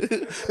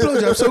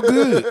 blowjob so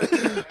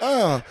good.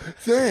 Oh,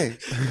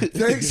 thanks.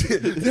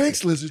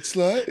 Thanks, lizard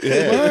slut.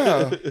 Yeah.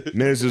 Wow.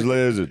 Mrs.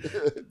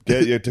 Lizard,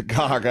 get your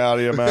cock out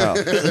of your mouth.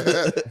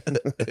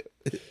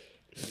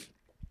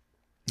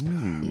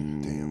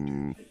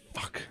 Damn.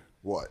 Fuck.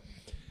 What?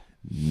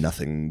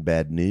 Nothing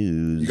bad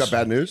news. You got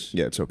bad news?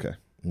 Yeah, it's okay.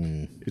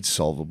 It's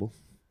solvable.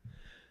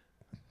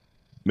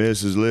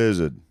 Mrs.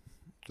 Lizard.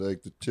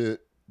 Take the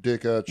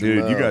dick out your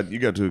Dude, mouth. you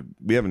got to.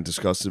 We haven't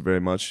discussed it very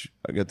much.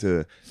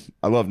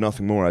 I love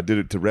nothing more. I did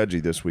it to Reggie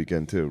this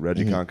weekend too.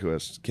 Reggie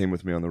Conquest came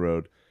with me on the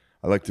road.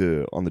 I like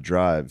to, on the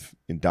drive,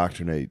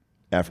 indoctrinate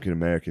African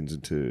Americans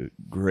into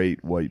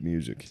great white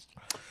music.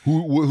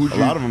 Who'd A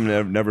lot of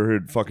them never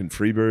heard fucking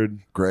Freebird.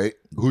 Great.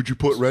 Who'd you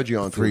put Reggie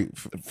on?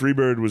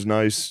 Freebird was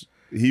nice.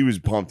 He was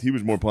pumped. He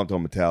was more pumped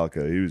on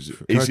Metallica. He was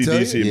I tell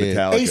AC/DC you? and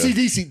Metallica.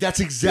 AC/DC. That's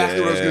exactly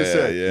what I was going to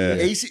say.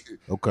 Yeah. AC.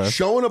 Okay.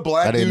 Showing a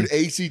black I didn't- dude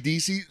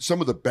AC/DC, some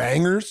of the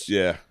bangers.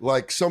 Yeah.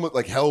 Like some of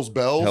like Hell's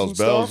Bells. Hell's and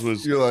Bells stuff.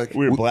 was. You're like,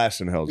 we were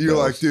blasting Hell's you're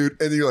Bells. like, dude,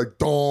 and then you're like,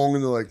 dong,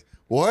 and they're like,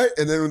 what?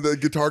 And then when the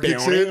guitar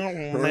kicks in,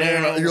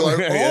 you're like,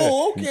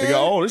 oh, okay. They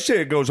go, oh, this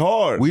shit goes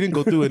hard. We didn't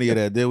go through any of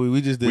that, did we?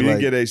 We just did. We like,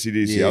 didn't get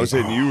AC/DC. Yeah. I was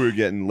saying you were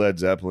getting Led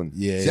Zeppelin.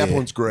 Yeah,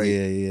 Zeppelin's great.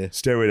 Yeah.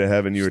 Stairway to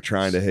Heaven, you were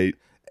trying to hate.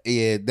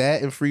 Yeah,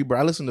 that and Freebird.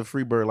 I listened to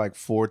Freebird like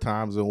 4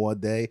 times in one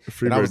day,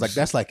 and I was Freebird's- like,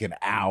 "That's like an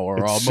hour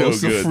It's almost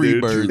so of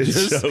good, Freebird." dude. It's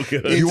Just- so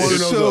good. You want to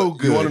It's know so the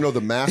good. You want to know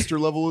the master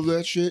level of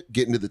that shit?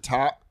 Getting to the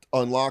top,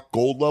 unlock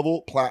gold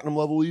level, platinum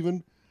level,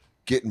 even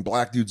getting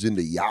black dudes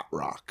into yacht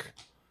rock.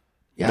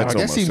 Yeah, That's that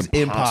almost seems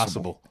impossible.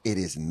 impossible. It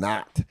is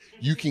not.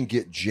 You can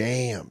get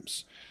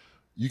jams.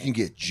 My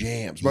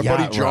Yacht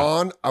buddy rock.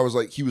 John,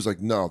 he was like,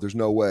 no, there's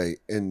no way.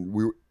 And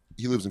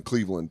he lives in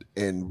Cleveland,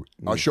 and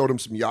I showed him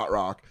some yacht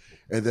rock,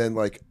 and then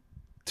like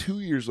 2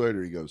 years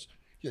later, he goes,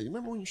 "Yeah, you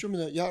remember when you showed me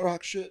that yacht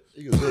rock shit?"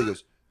 He goes, "Yeah." He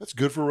goes, "That's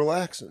good for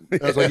relaxing."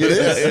 I was like, "It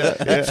is.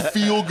 It's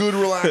feel good,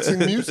 relaxing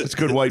music. It's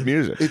good white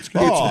music. It's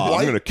I'm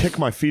white. going to kick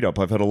my feet up.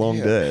 I've had a long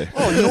day.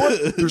 Oh, you know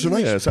what? There's a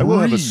nice Yes, I will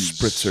have a breeze.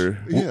 spritzer.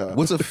 Yeah.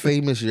 What's a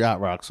famous yacht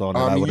rock song that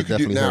I I mean, would you have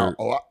can do definitely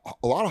now heard?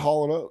 a lot of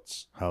Hall &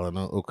 Oates. I don't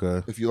know.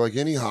 Okay. If you like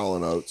any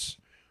Hall & Oates.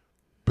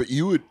 But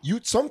you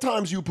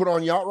sometimes you put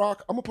on yacht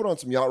rock. I'm gonna put on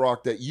some yacht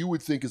rock that you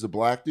would think is a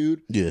black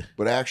dude, Yeah.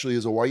 but actually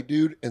is a white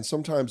dude. And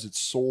sometimes it's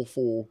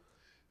soulful.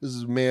 This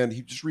is a man,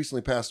 he just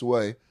recently passed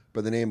away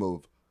by the name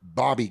of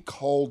Bobby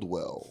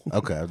Caldwell.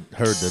 Okay. I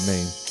heard the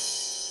name,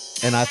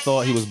 and I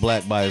thought he was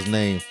black by his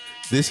name.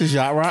 This is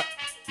yacht rock.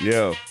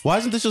 Yo. Why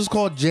isn't this just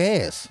called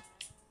jazz?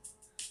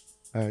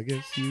 I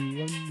guess you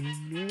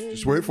wonder.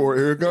 Just wait for it.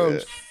 Here it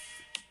comes.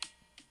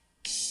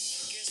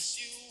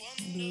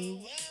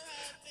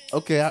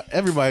 Okay,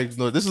 everybody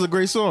knows this is a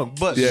great song,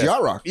 but This is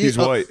yacht rock. He's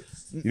Yeah, white.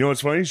 You know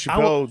what's funny?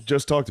 Chappelle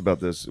just talked about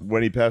this.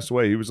 When he passed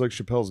away, he was like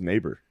Chappelle's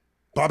neighbor.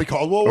 Bobby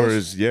Caldwell Or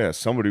was?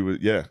 somebody was,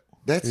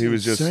 That's he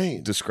was insane.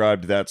 just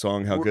described that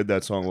song, how good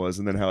that song was,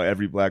 and then how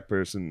every black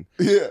person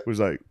Yeah. was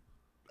like,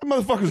 that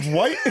motherfucker's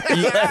white?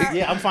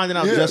 yeah, I'm finding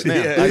out just now.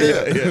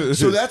 Yeah.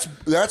 So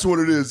that's what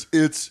it is.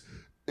 It's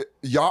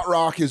yacht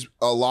rock is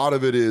a lot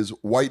of it is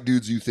white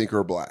dudes you think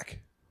are black.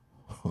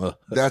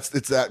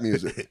 It's that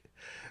music.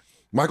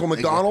 Michael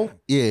McDonald?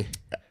 Yeah,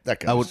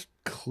 That guy I was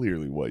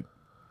clearly white.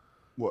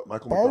 What,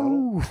 Michael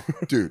McDonald?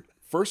 Dude,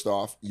 first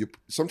off,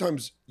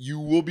 sometimes you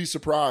will be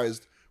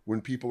surprised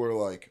when people are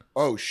like,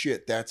 "Oh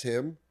shit, that's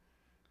him."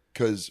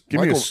 Because Give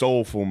me a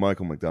soulful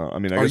Michael McDonald. I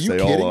mean, I Are guess you they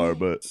kidding all me? are,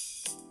 but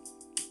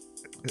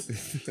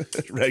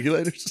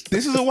regulators.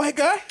 this is a white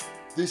guy.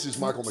 this is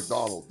Michael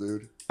McDonald,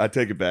 dude. I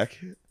take it back.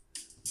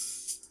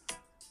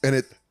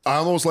 And I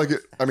almost like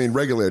it. I mean,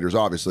 regulators,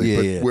 obviously,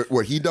 Yeah, but yeah.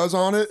 what he does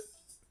on it,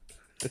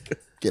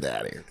 get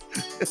out of here.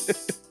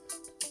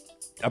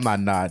 I'm not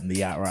nodding the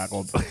yacht rock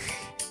on.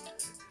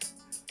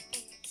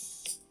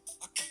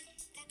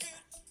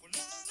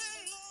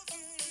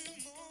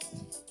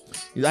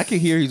 I can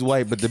hear he's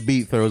white, but the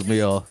beat throws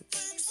me off.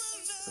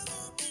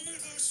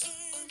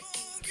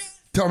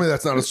 Tell me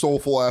that's not a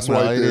soulful ass No,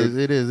 white it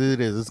dude. is.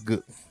 It is. It's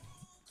good.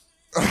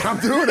 I'm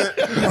doing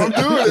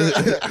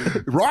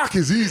it. Rock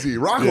is easy.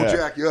 Rock will Yeah.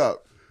 jack you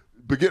up.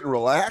 But getting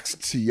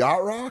relaxed to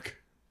yacht rock?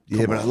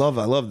 Yeah, but I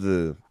love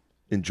the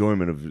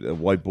enjoyment of a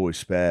white boy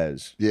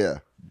spaz Yeah.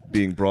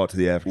 being brought to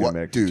the African What,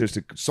 American. dude? Just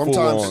a Sometimes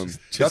full-on-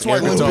 that's why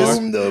Limp Limp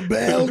Bizkit. Bizkit- the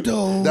bell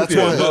tone. That's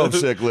Yeah, why I love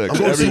sick licks. I'm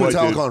going to see Every white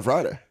Metallica dude. on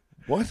Friday.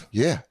 What?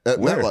 Yeah, at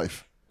Where?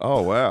 MetLife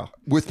Oh wow,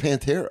 with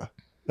Pantera.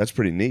 that's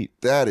pretty neat.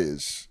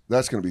 That's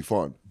going to be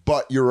fun.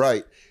 But you're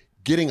right.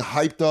 Getting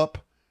hyped up,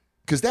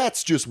 because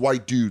that's just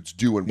white dudes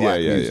doing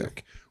black Yeah,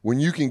 music. When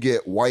you can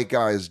get white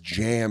guys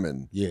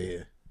jamming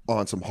Yeah.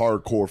 on some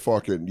hardcore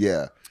fucking,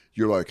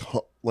 you're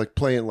like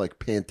playing like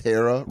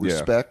Pantera,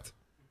 Respect.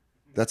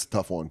 That's a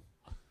tough one.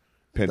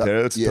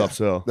 Pantera, that's a tough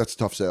sell. That's a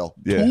tough sell.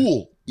 Yeah.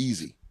 Tool,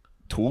 easy.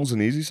 Tool's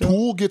an easy sell.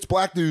 Tool gets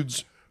black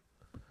dudes.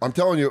 I'm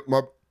telling you,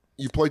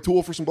 you play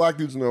Tool for some black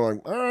dudes, and they're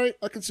like, "All right,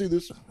 I can see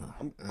this.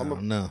 I'm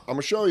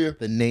gonna show you."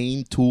 The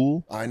name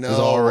Tool. I know. Is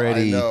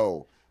already. I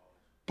know.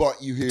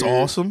 But you hear It's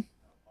awesome.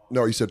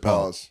 No, you said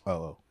pause.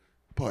 Oh.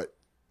 But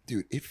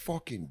dude, it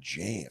fucking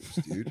jams,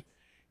 dude.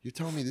 You're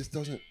telling me this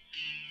doesn't?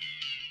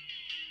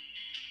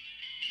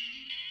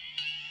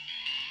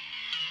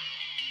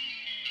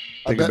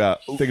 Think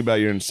about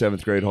you're in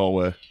 7th grade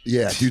hallway.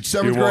 Yeah, dude.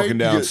 7th You're grade, walking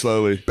down you get-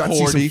 slowly, about to see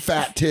some 40.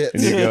 fat tits.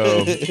 and you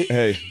go,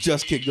 "Hey,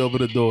 Just kicked over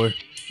the door.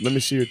 let me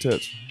see your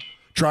tits."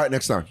 Try it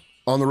next time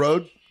on the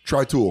road.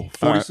 Try Tool.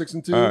 46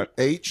 and 2. All right.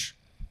 H.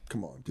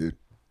 Come on, dude.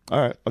 All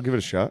right, I'll give it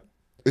a shot.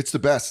 It's the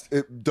best.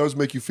 It does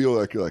make you feel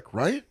like you're like,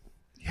 right?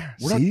 Yeah,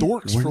 We're not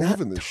dorks for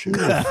living this shit.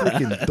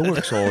 Freaking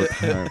dorks all the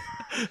time.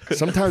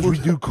 Sometimes we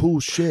do cool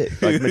shit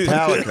like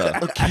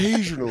Metallica.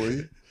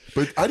 Occasionally.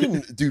 But I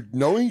didn't, dude,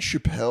 knowing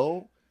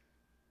Chappelle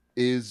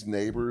is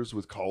neighbors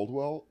with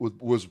Caldwell,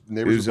 was It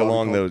neighbors was with Bobby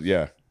along Caldwell,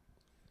 those,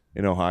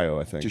 in Ohio,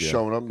 I think. just yeah.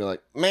 showing up and be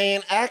like,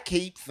 "Man, I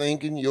keep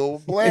thinking you're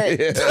black."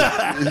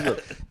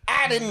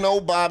 I didn't know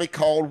Bobby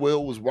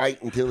Caldwell was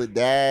white until he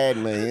died,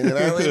 man. And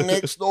I lived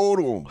next door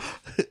to him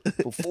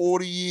for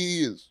 40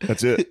 years.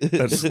 That's it.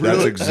 That's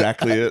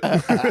exactly it.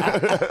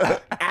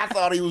 I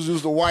thought he was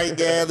just a white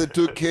guy that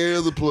took care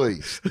of the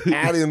place.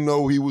 I didn't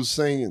know he was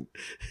singing.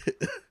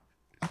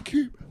 I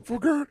keep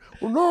forgetting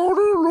when all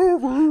the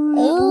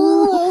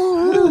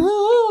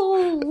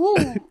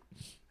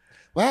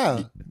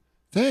Wow.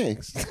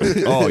 Thanks.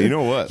 Oh, you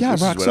know what? Yeah,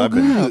 This is rock what so I've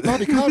been- good.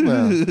 Bobby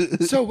Caldwell.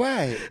 So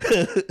white.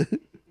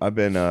 I've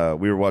been.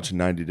 We were watching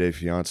 90 Day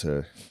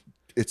Fiance.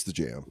 It's the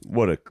jam.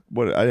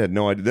 I had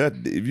no idea that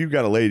if you've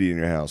got a lady in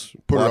your house,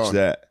 Put it watch on.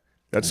 that.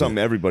 That's something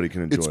everybody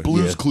can enjoy. It's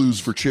Blue's Clues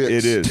for chicks.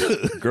 It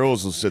is.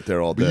 Girls will sit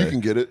there all But day. you can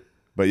get it.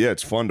 But yeah,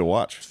 it's fun to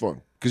watch. It's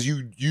fun. Because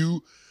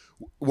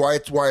why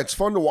it's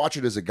fun to watch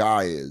it as a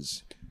guy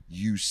is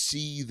you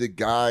see the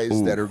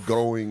guys that are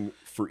going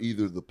for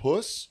either the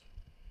puss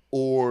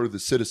or the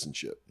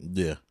citizenship.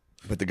 Yeah.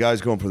 But the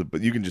guy's going for the.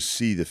 But you can just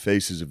see the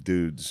faces of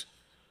dudes.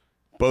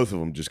 Both of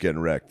them just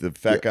getting wrecked. The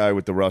fat guy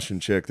with the Russian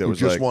chick that Who was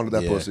just like, wanted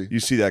that pussy. You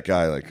see that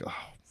guy like, oh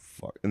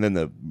fuck, and then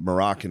the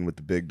Moroccan with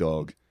the big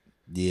dog,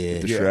 Yeah.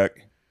 the Shrek.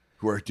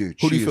 Where, dude,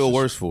 Who do you she feel is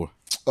worse for?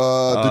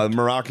 The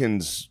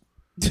Moroccan's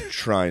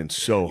trying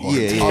so hard.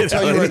 Yeah, I'll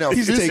tell you right now,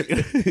 He's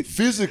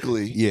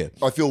physically, Yeah.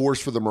 I feel worse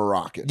for the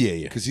Moroccan. Yeah,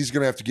 yeah. Because he's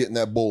going to have to get in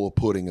that bowl of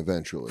pudding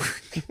eventually.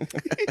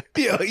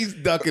 Yeah, he's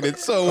ducking it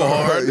so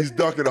hard. He's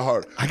ducking it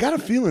hard. I got a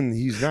feeling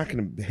he's not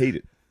going to hate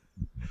it.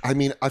 I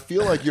mean, I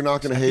feel like you're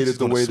not going to hate he's it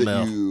the gonna way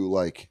smell. that you,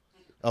 like,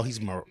 Oh, he's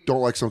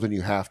don't like something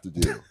you have to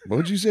do.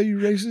 What'd you say, you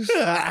racist?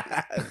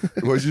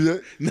 What'd you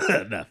say?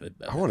 nothing.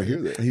 I want to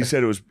hear that. He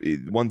said it was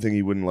one thing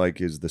he wouldn't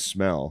like is the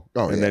smell.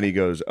 Oh, and yeah. then he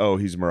goes, "Oh,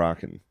 he's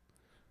Moroccan."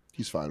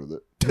 He's fine with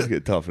it. He's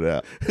get tough it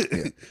out.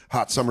 Yeah.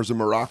 Hot summers in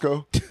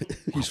Morocco,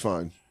 he's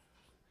fine.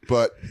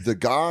 But the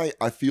guy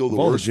I feel the Of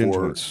all the worst ginger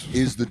for ones.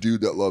 is the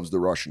dude that loves the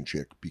Russian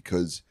chick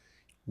because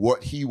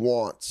what he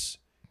wants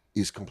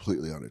is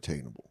completely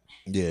unattainable.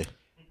 Yeah.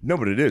 No,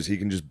 but it is. He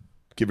can just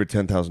give her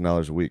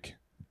 $10,000 a week,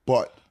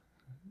 But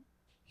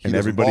he and doesn't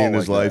everybody ball in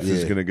his like life that.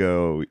 is gonna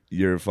go,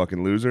 "You're a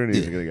fucking loser," and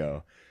he's Yeah. gonna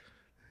go,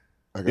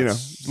 I got you know,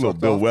 little sucked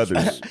Bill off.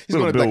 Weathers. He's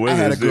Little gonna be Bill like, I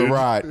had a Withers, good dude.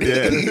 ride. Yeah.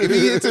 If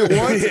he hits it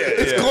once,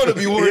 it's going to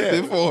be worth Yeah.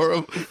 it for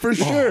him. For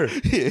sure.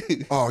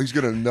 Oh, he's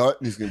gonna nut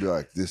and he's gonna be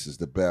like, "This is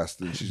the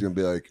best," and she's gonna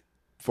be like,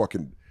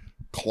 fucking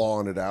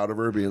clawing it out of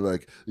her, being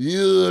like,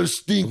 "You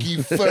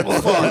stinky fat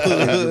fuck."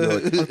 And he'll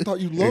be like, I thought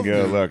you And loved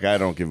go, me. "Look, I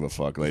don't give a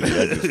fuck, lady.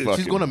 I just fucking,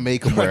 She's going to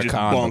make him wear I a just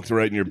condom. bonked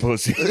right in your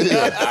pussy."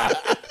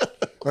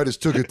 I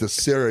just took it to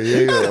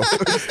Sarajevo.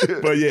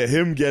 But yeah,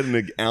 him getting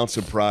an ounce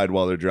of pride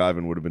while they're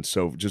driving would have been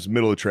so just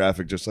middle of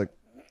traffic, just like,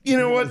 you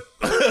know what?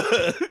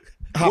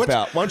 Hop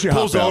out. Why don't you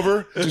Pulls hop out?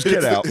 over, Just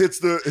get out. hits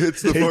the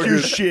Take your fucking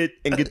shit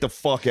and get the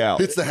fuck out.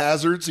 hits the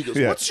hazards. He goes,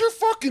 Yeah. "What's your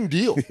fucking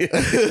deal? Do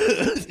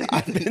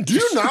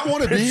you not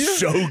want to be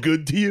It's here? so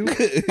good to you.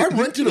 I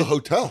rented a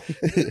hotel.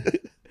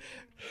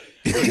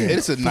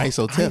 It's a nice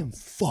hotel.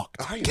 Fucked.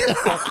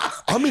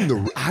 I'm in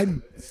the.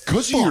 I'm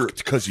because of your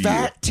Fucked 'cause of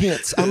fat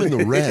tits. I'm in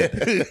the red.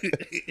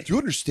 Do you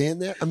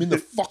understand that? I'm in the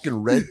fucking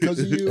red because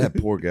of you. That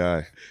poor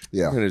guy.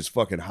 Yeah. And his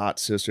fucking hot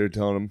sister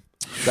telling him.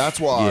 That's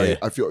why Yeah.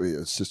 I feel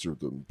sister of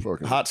the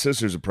fucking. Hot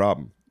sister's a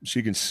problem.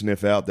 She can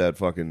sniff out that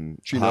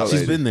fucking She hot knows.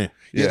 She's lady. been there.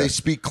 Yeah, Yeah. they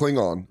speak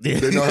Klingon.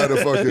 They know how to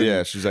fucking.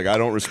 Yeah, she's like, "I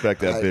don't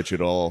respect that bitch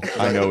at all.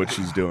 I know what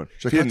she's doing."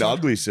 If like, you had an "That's-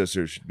 ugly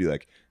sister, she'd be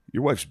like,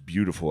 "Your wife's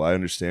beautiful. I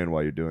understand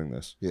why you're doing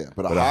this." Yeah,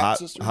 but a But hot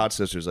sister? hot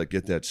sister's like,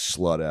 "Get that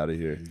slut out of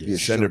here. Yeah,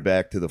 Send her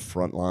back to the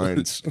front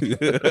lines." Yeah,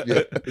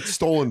 it's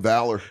stolen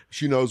valor.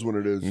 She knows what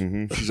it is.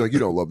 Mm-hmm. She's like, "You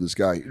don't love this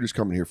guy. You're just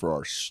coming here for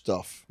our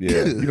stuff."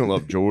 Yeah, you don't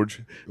love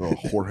George. Oh,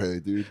 Jorge,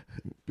 dude,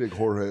 big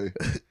Jorge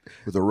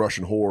with a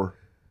Russian whore.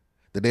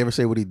 Did they ever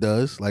say what he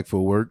does, like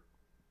for work?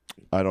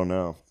 I don't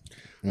know.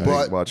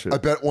 But watch it. I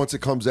bet once it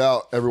comes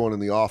out, everyone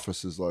in the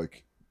office is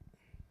like,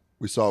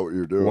 "We saw what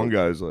you're doing." One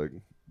guy's like,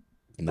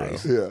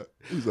 Nice. yeah,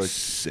 he's like,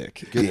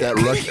 "Sick." "Get that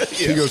Russian."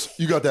 He goes,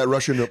 "You got that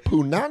Russian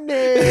punani?"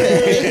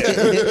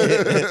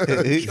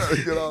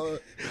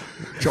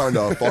 Trying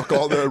to fuck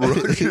all that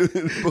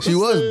Russian. She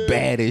was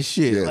bad as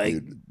shit. Yeah, like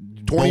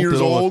dude. 20 years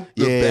bumped it on- old,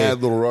 the Yeah.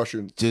 bad little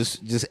Russian.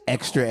 Just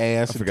extra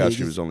ass. I and forgot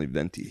she titties. was only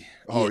venti.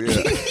 Oh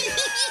yeah.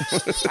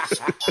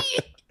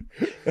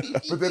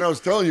 But then I was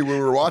telling you when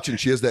we were watching,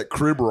 she has that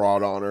crib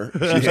rod on her.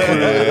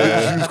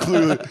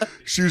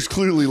 She was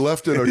clearly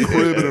left in a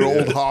crib in an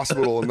old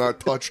hospital and not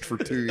touched for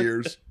 2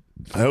 years,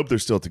 I hope they're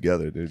still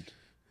together, dude.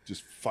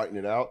 just fighting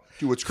it out.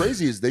 Dude, what's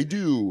crazy is they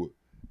do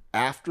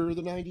after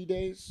the 90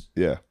 days.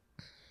 Yeah.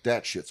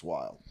 That shit's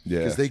wild. Yeah.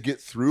 Because they get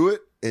through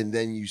it and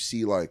then you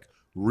see like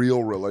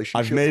real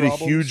relationship I've made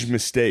problems. a huge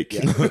mistake.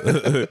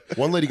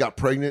 One lady got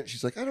pregnant.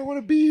 She's like, "I don't want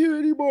to be here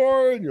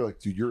anymore." And you're like,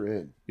 "Dude, you're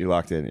in. You're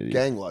locked in, idiot.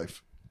 Gang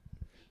life."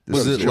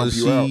 Was This it? will Was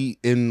jump you out. she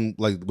in?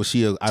 Like, was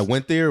she? I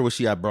went there, or was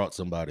she? I brought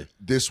somebody.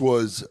 This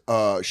was,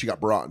 she got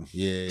brought in.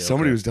 Yeah.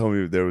 Somebody okay. was telling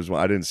me there was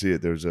one. I didn't see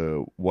it. There was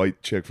a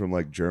white chick from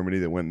like Germany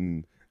that went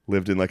and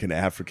lived in like an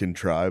African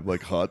tribe,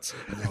 like huts.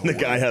 And the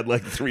guy had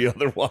like 3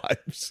 other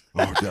wives.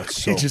 Oh,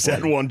 that's so He just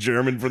funny. had one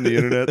German from the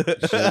internet.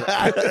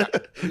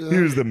 He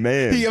was the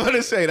man. Yeah, I'm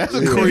gonna say that's a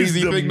He's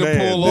crazy the thing man,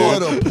 to pull dude.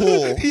 off. What a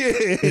pull.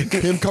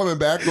 Yeah. Him coming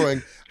back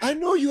going, "I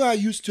know you are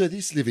used to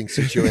this living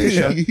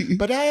situation,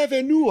 but I have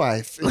a new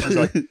wife." And she's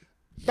like,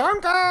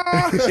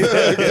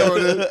 "Danka!"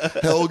 Going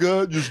in.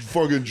 Helga, just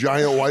fucking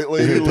giant white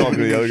lady. And talking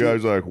to the other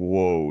guy's like,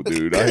 "Whoa,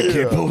 dude, I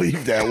can't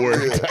believe that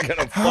worked. I got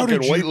a How did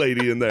fucking you- white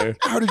lady in there."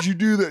 "How did you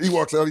do that?" He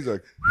walks out, he's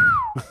like,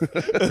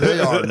 "They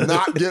are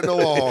not getting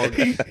along.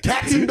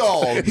 Cats and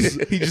dogs."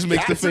 He just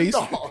makes the Cats and face.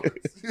 dogs.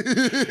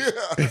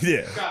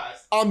 Yeah.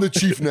 I'm the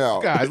chief now.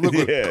 Guys, look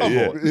what. Yeah, Come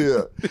yeah. on.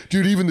 Yeah.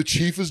 Dude, even the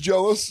chief is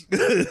jealous.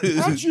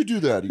 "How did you do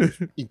that?" He goes,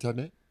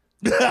 "Internet."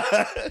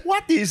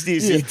 What is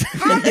this?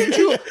 How did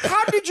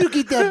you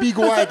get that big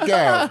white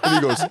girl? And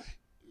he goes,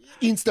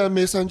 "Instant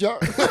messenger."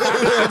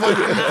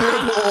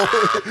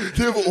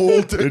 They have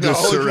old They're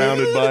just technology.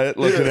 surrounded by it,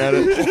 looking at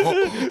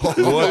it.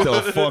 What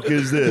the fuck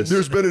is this?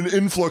 There's been an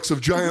influx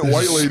of giant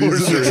white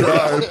ladies in the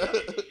tribe.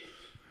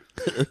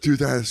 Dude,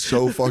 that is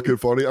so fucking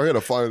funny. I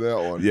gotta find that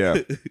one. Yeah.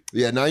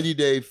 Yeah, 90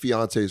 Day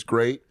Fiance is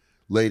great.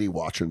 Lady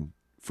watching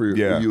for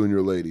you and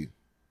your lady.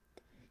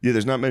 Yeah,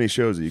 there's not many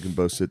shows that you can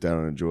both sit down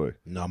and enjoy.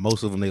 No,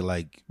 most of them they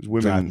like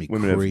Women, drive me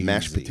women crazy. have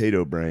mashed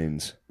potato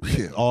brains.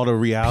 Yeah. All the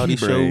reality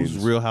Pea-brains.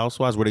 shows, Real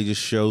Housewives, where they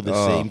just show the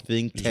same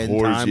thing 10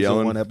 whores times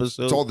yelling. in one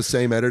episode. It's all the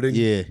same editing.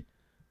 yeah.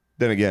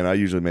 Then again, I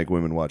usually make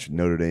women watch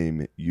Notre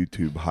Dame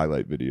YouTube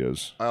highlight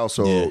videos. I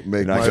also Yeah.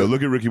 make And I my go,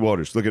 look at Ricky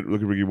Waters. Look at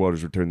Ricky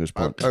Waters return this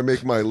punt. I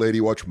make my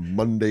lady watch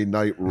Monday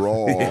Night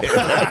Raw.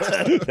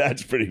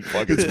 That's pretty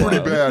fucking It's pretty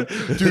wild.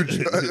 bad.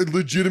 Dude,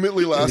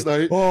 legitimately last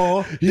night.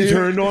 Oh, he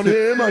turned on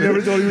him. I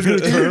never thought he was going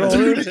to turn on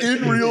him. Dude,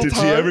 in real Did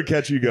time. she ever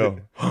catch you go?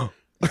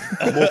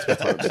 Multiple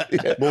times.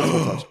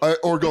 Multiple times.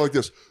 Or go like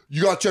this.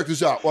 You got to check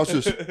this out. Watch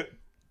this.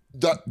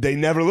 They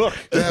never look.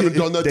 They haven't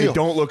done that They deal.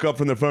 don't look up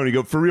from their phone. You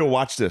go, for real,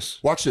 watch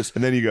this. Watch this.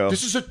 And then you go,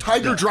 This is a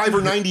Tiger Driver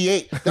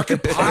 98 that can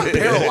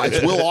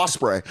paralyze Will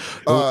Ospreay.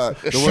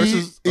 worst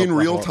is- in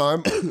real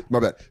time, my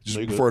bad. Just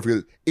before I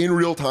forget, in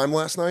real time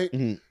last night,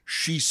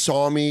 she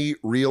saw me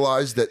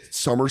realize that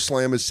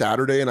SummerSlam is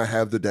Saturday and I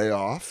have the day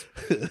off.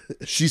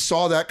 She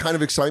saw that kind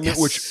of excitement,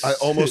 which I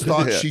almost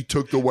thought she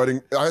took the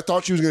wedding. I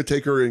thought she was going to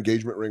take her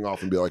engagement ring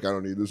off and be like, I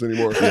don't need this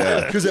anymore.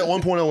 Yeah. Because at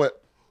one point I went,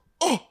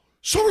 oh,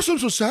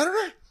 SummerSlam's on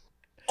Saturday?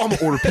 I'm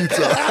gonna order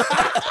pizza.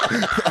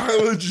 I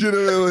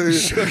legitimately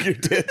shook your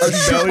tits. I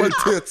shook my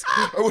tits.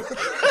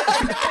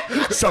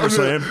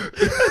 SummerSlam.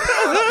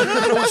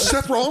 I went,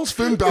 Seth Rollins,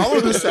 Finn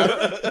Balor this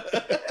Saturday.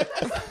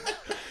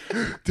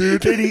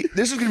 Dude, Katie,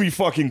 this is going to be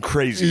fucking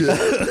crazy. Yeah.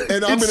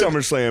 And It's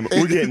SummerSlam.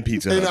 We're getting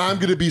pizza. And I'm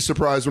gonna be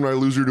surprised when I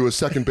lose her to a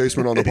second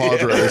baseman on the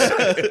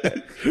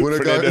Padres. When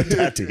Fernando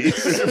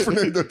Tatis.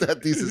 Fernando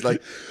Tatis is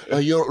like,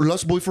 your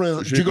last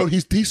boyfriend jiggled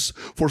his teeth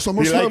for You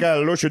SummerSlam. like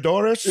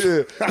luchadores?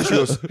 Yeah. She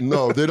goes,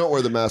 no, they don't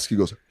wear the mask. He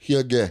goes, he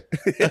a gay.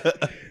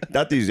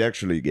 That is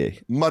actually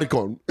gay.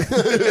 Maricon.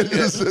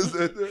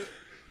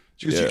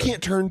 She goes, you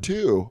can't turn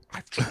two.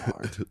 I've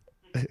tried.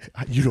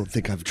 You don't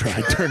think I've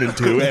tried turning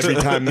two every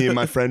time me and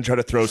my friend try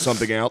to throw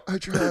something out? I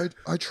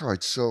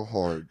tried so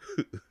hard.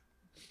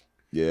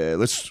 Yeah,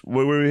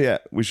 where are we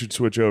at? We should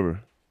switch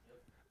over.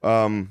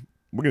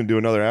 We're gonna do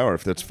another hour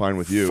if that's fine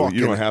with you. Fucking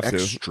You don't have to.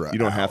 extra You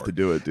don't have hour. to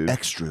do it, dude.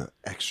 Extra.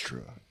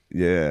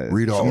 Yeah.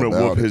 Read So all I'm gonna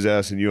about whoop it. his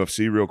ass in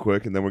UFC real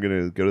quick, and then we're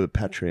gonna go to the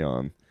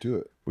Patreon. Do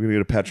it. We're gonna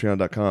go to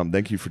patreon.com.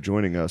 Thank you for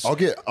joining us. I'll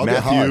get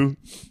Matthew, high.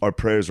 our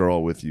prayers are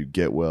all with you.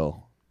 Get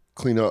well.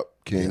 Clean up,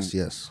 King.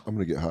 Yes. I'm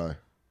gonna get high.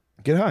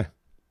 Get high.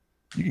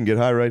 You can get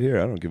high right here.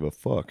 I don't give a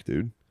fuck,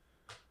 dude.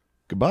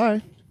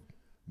 Goodbye.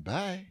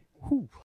 Bye.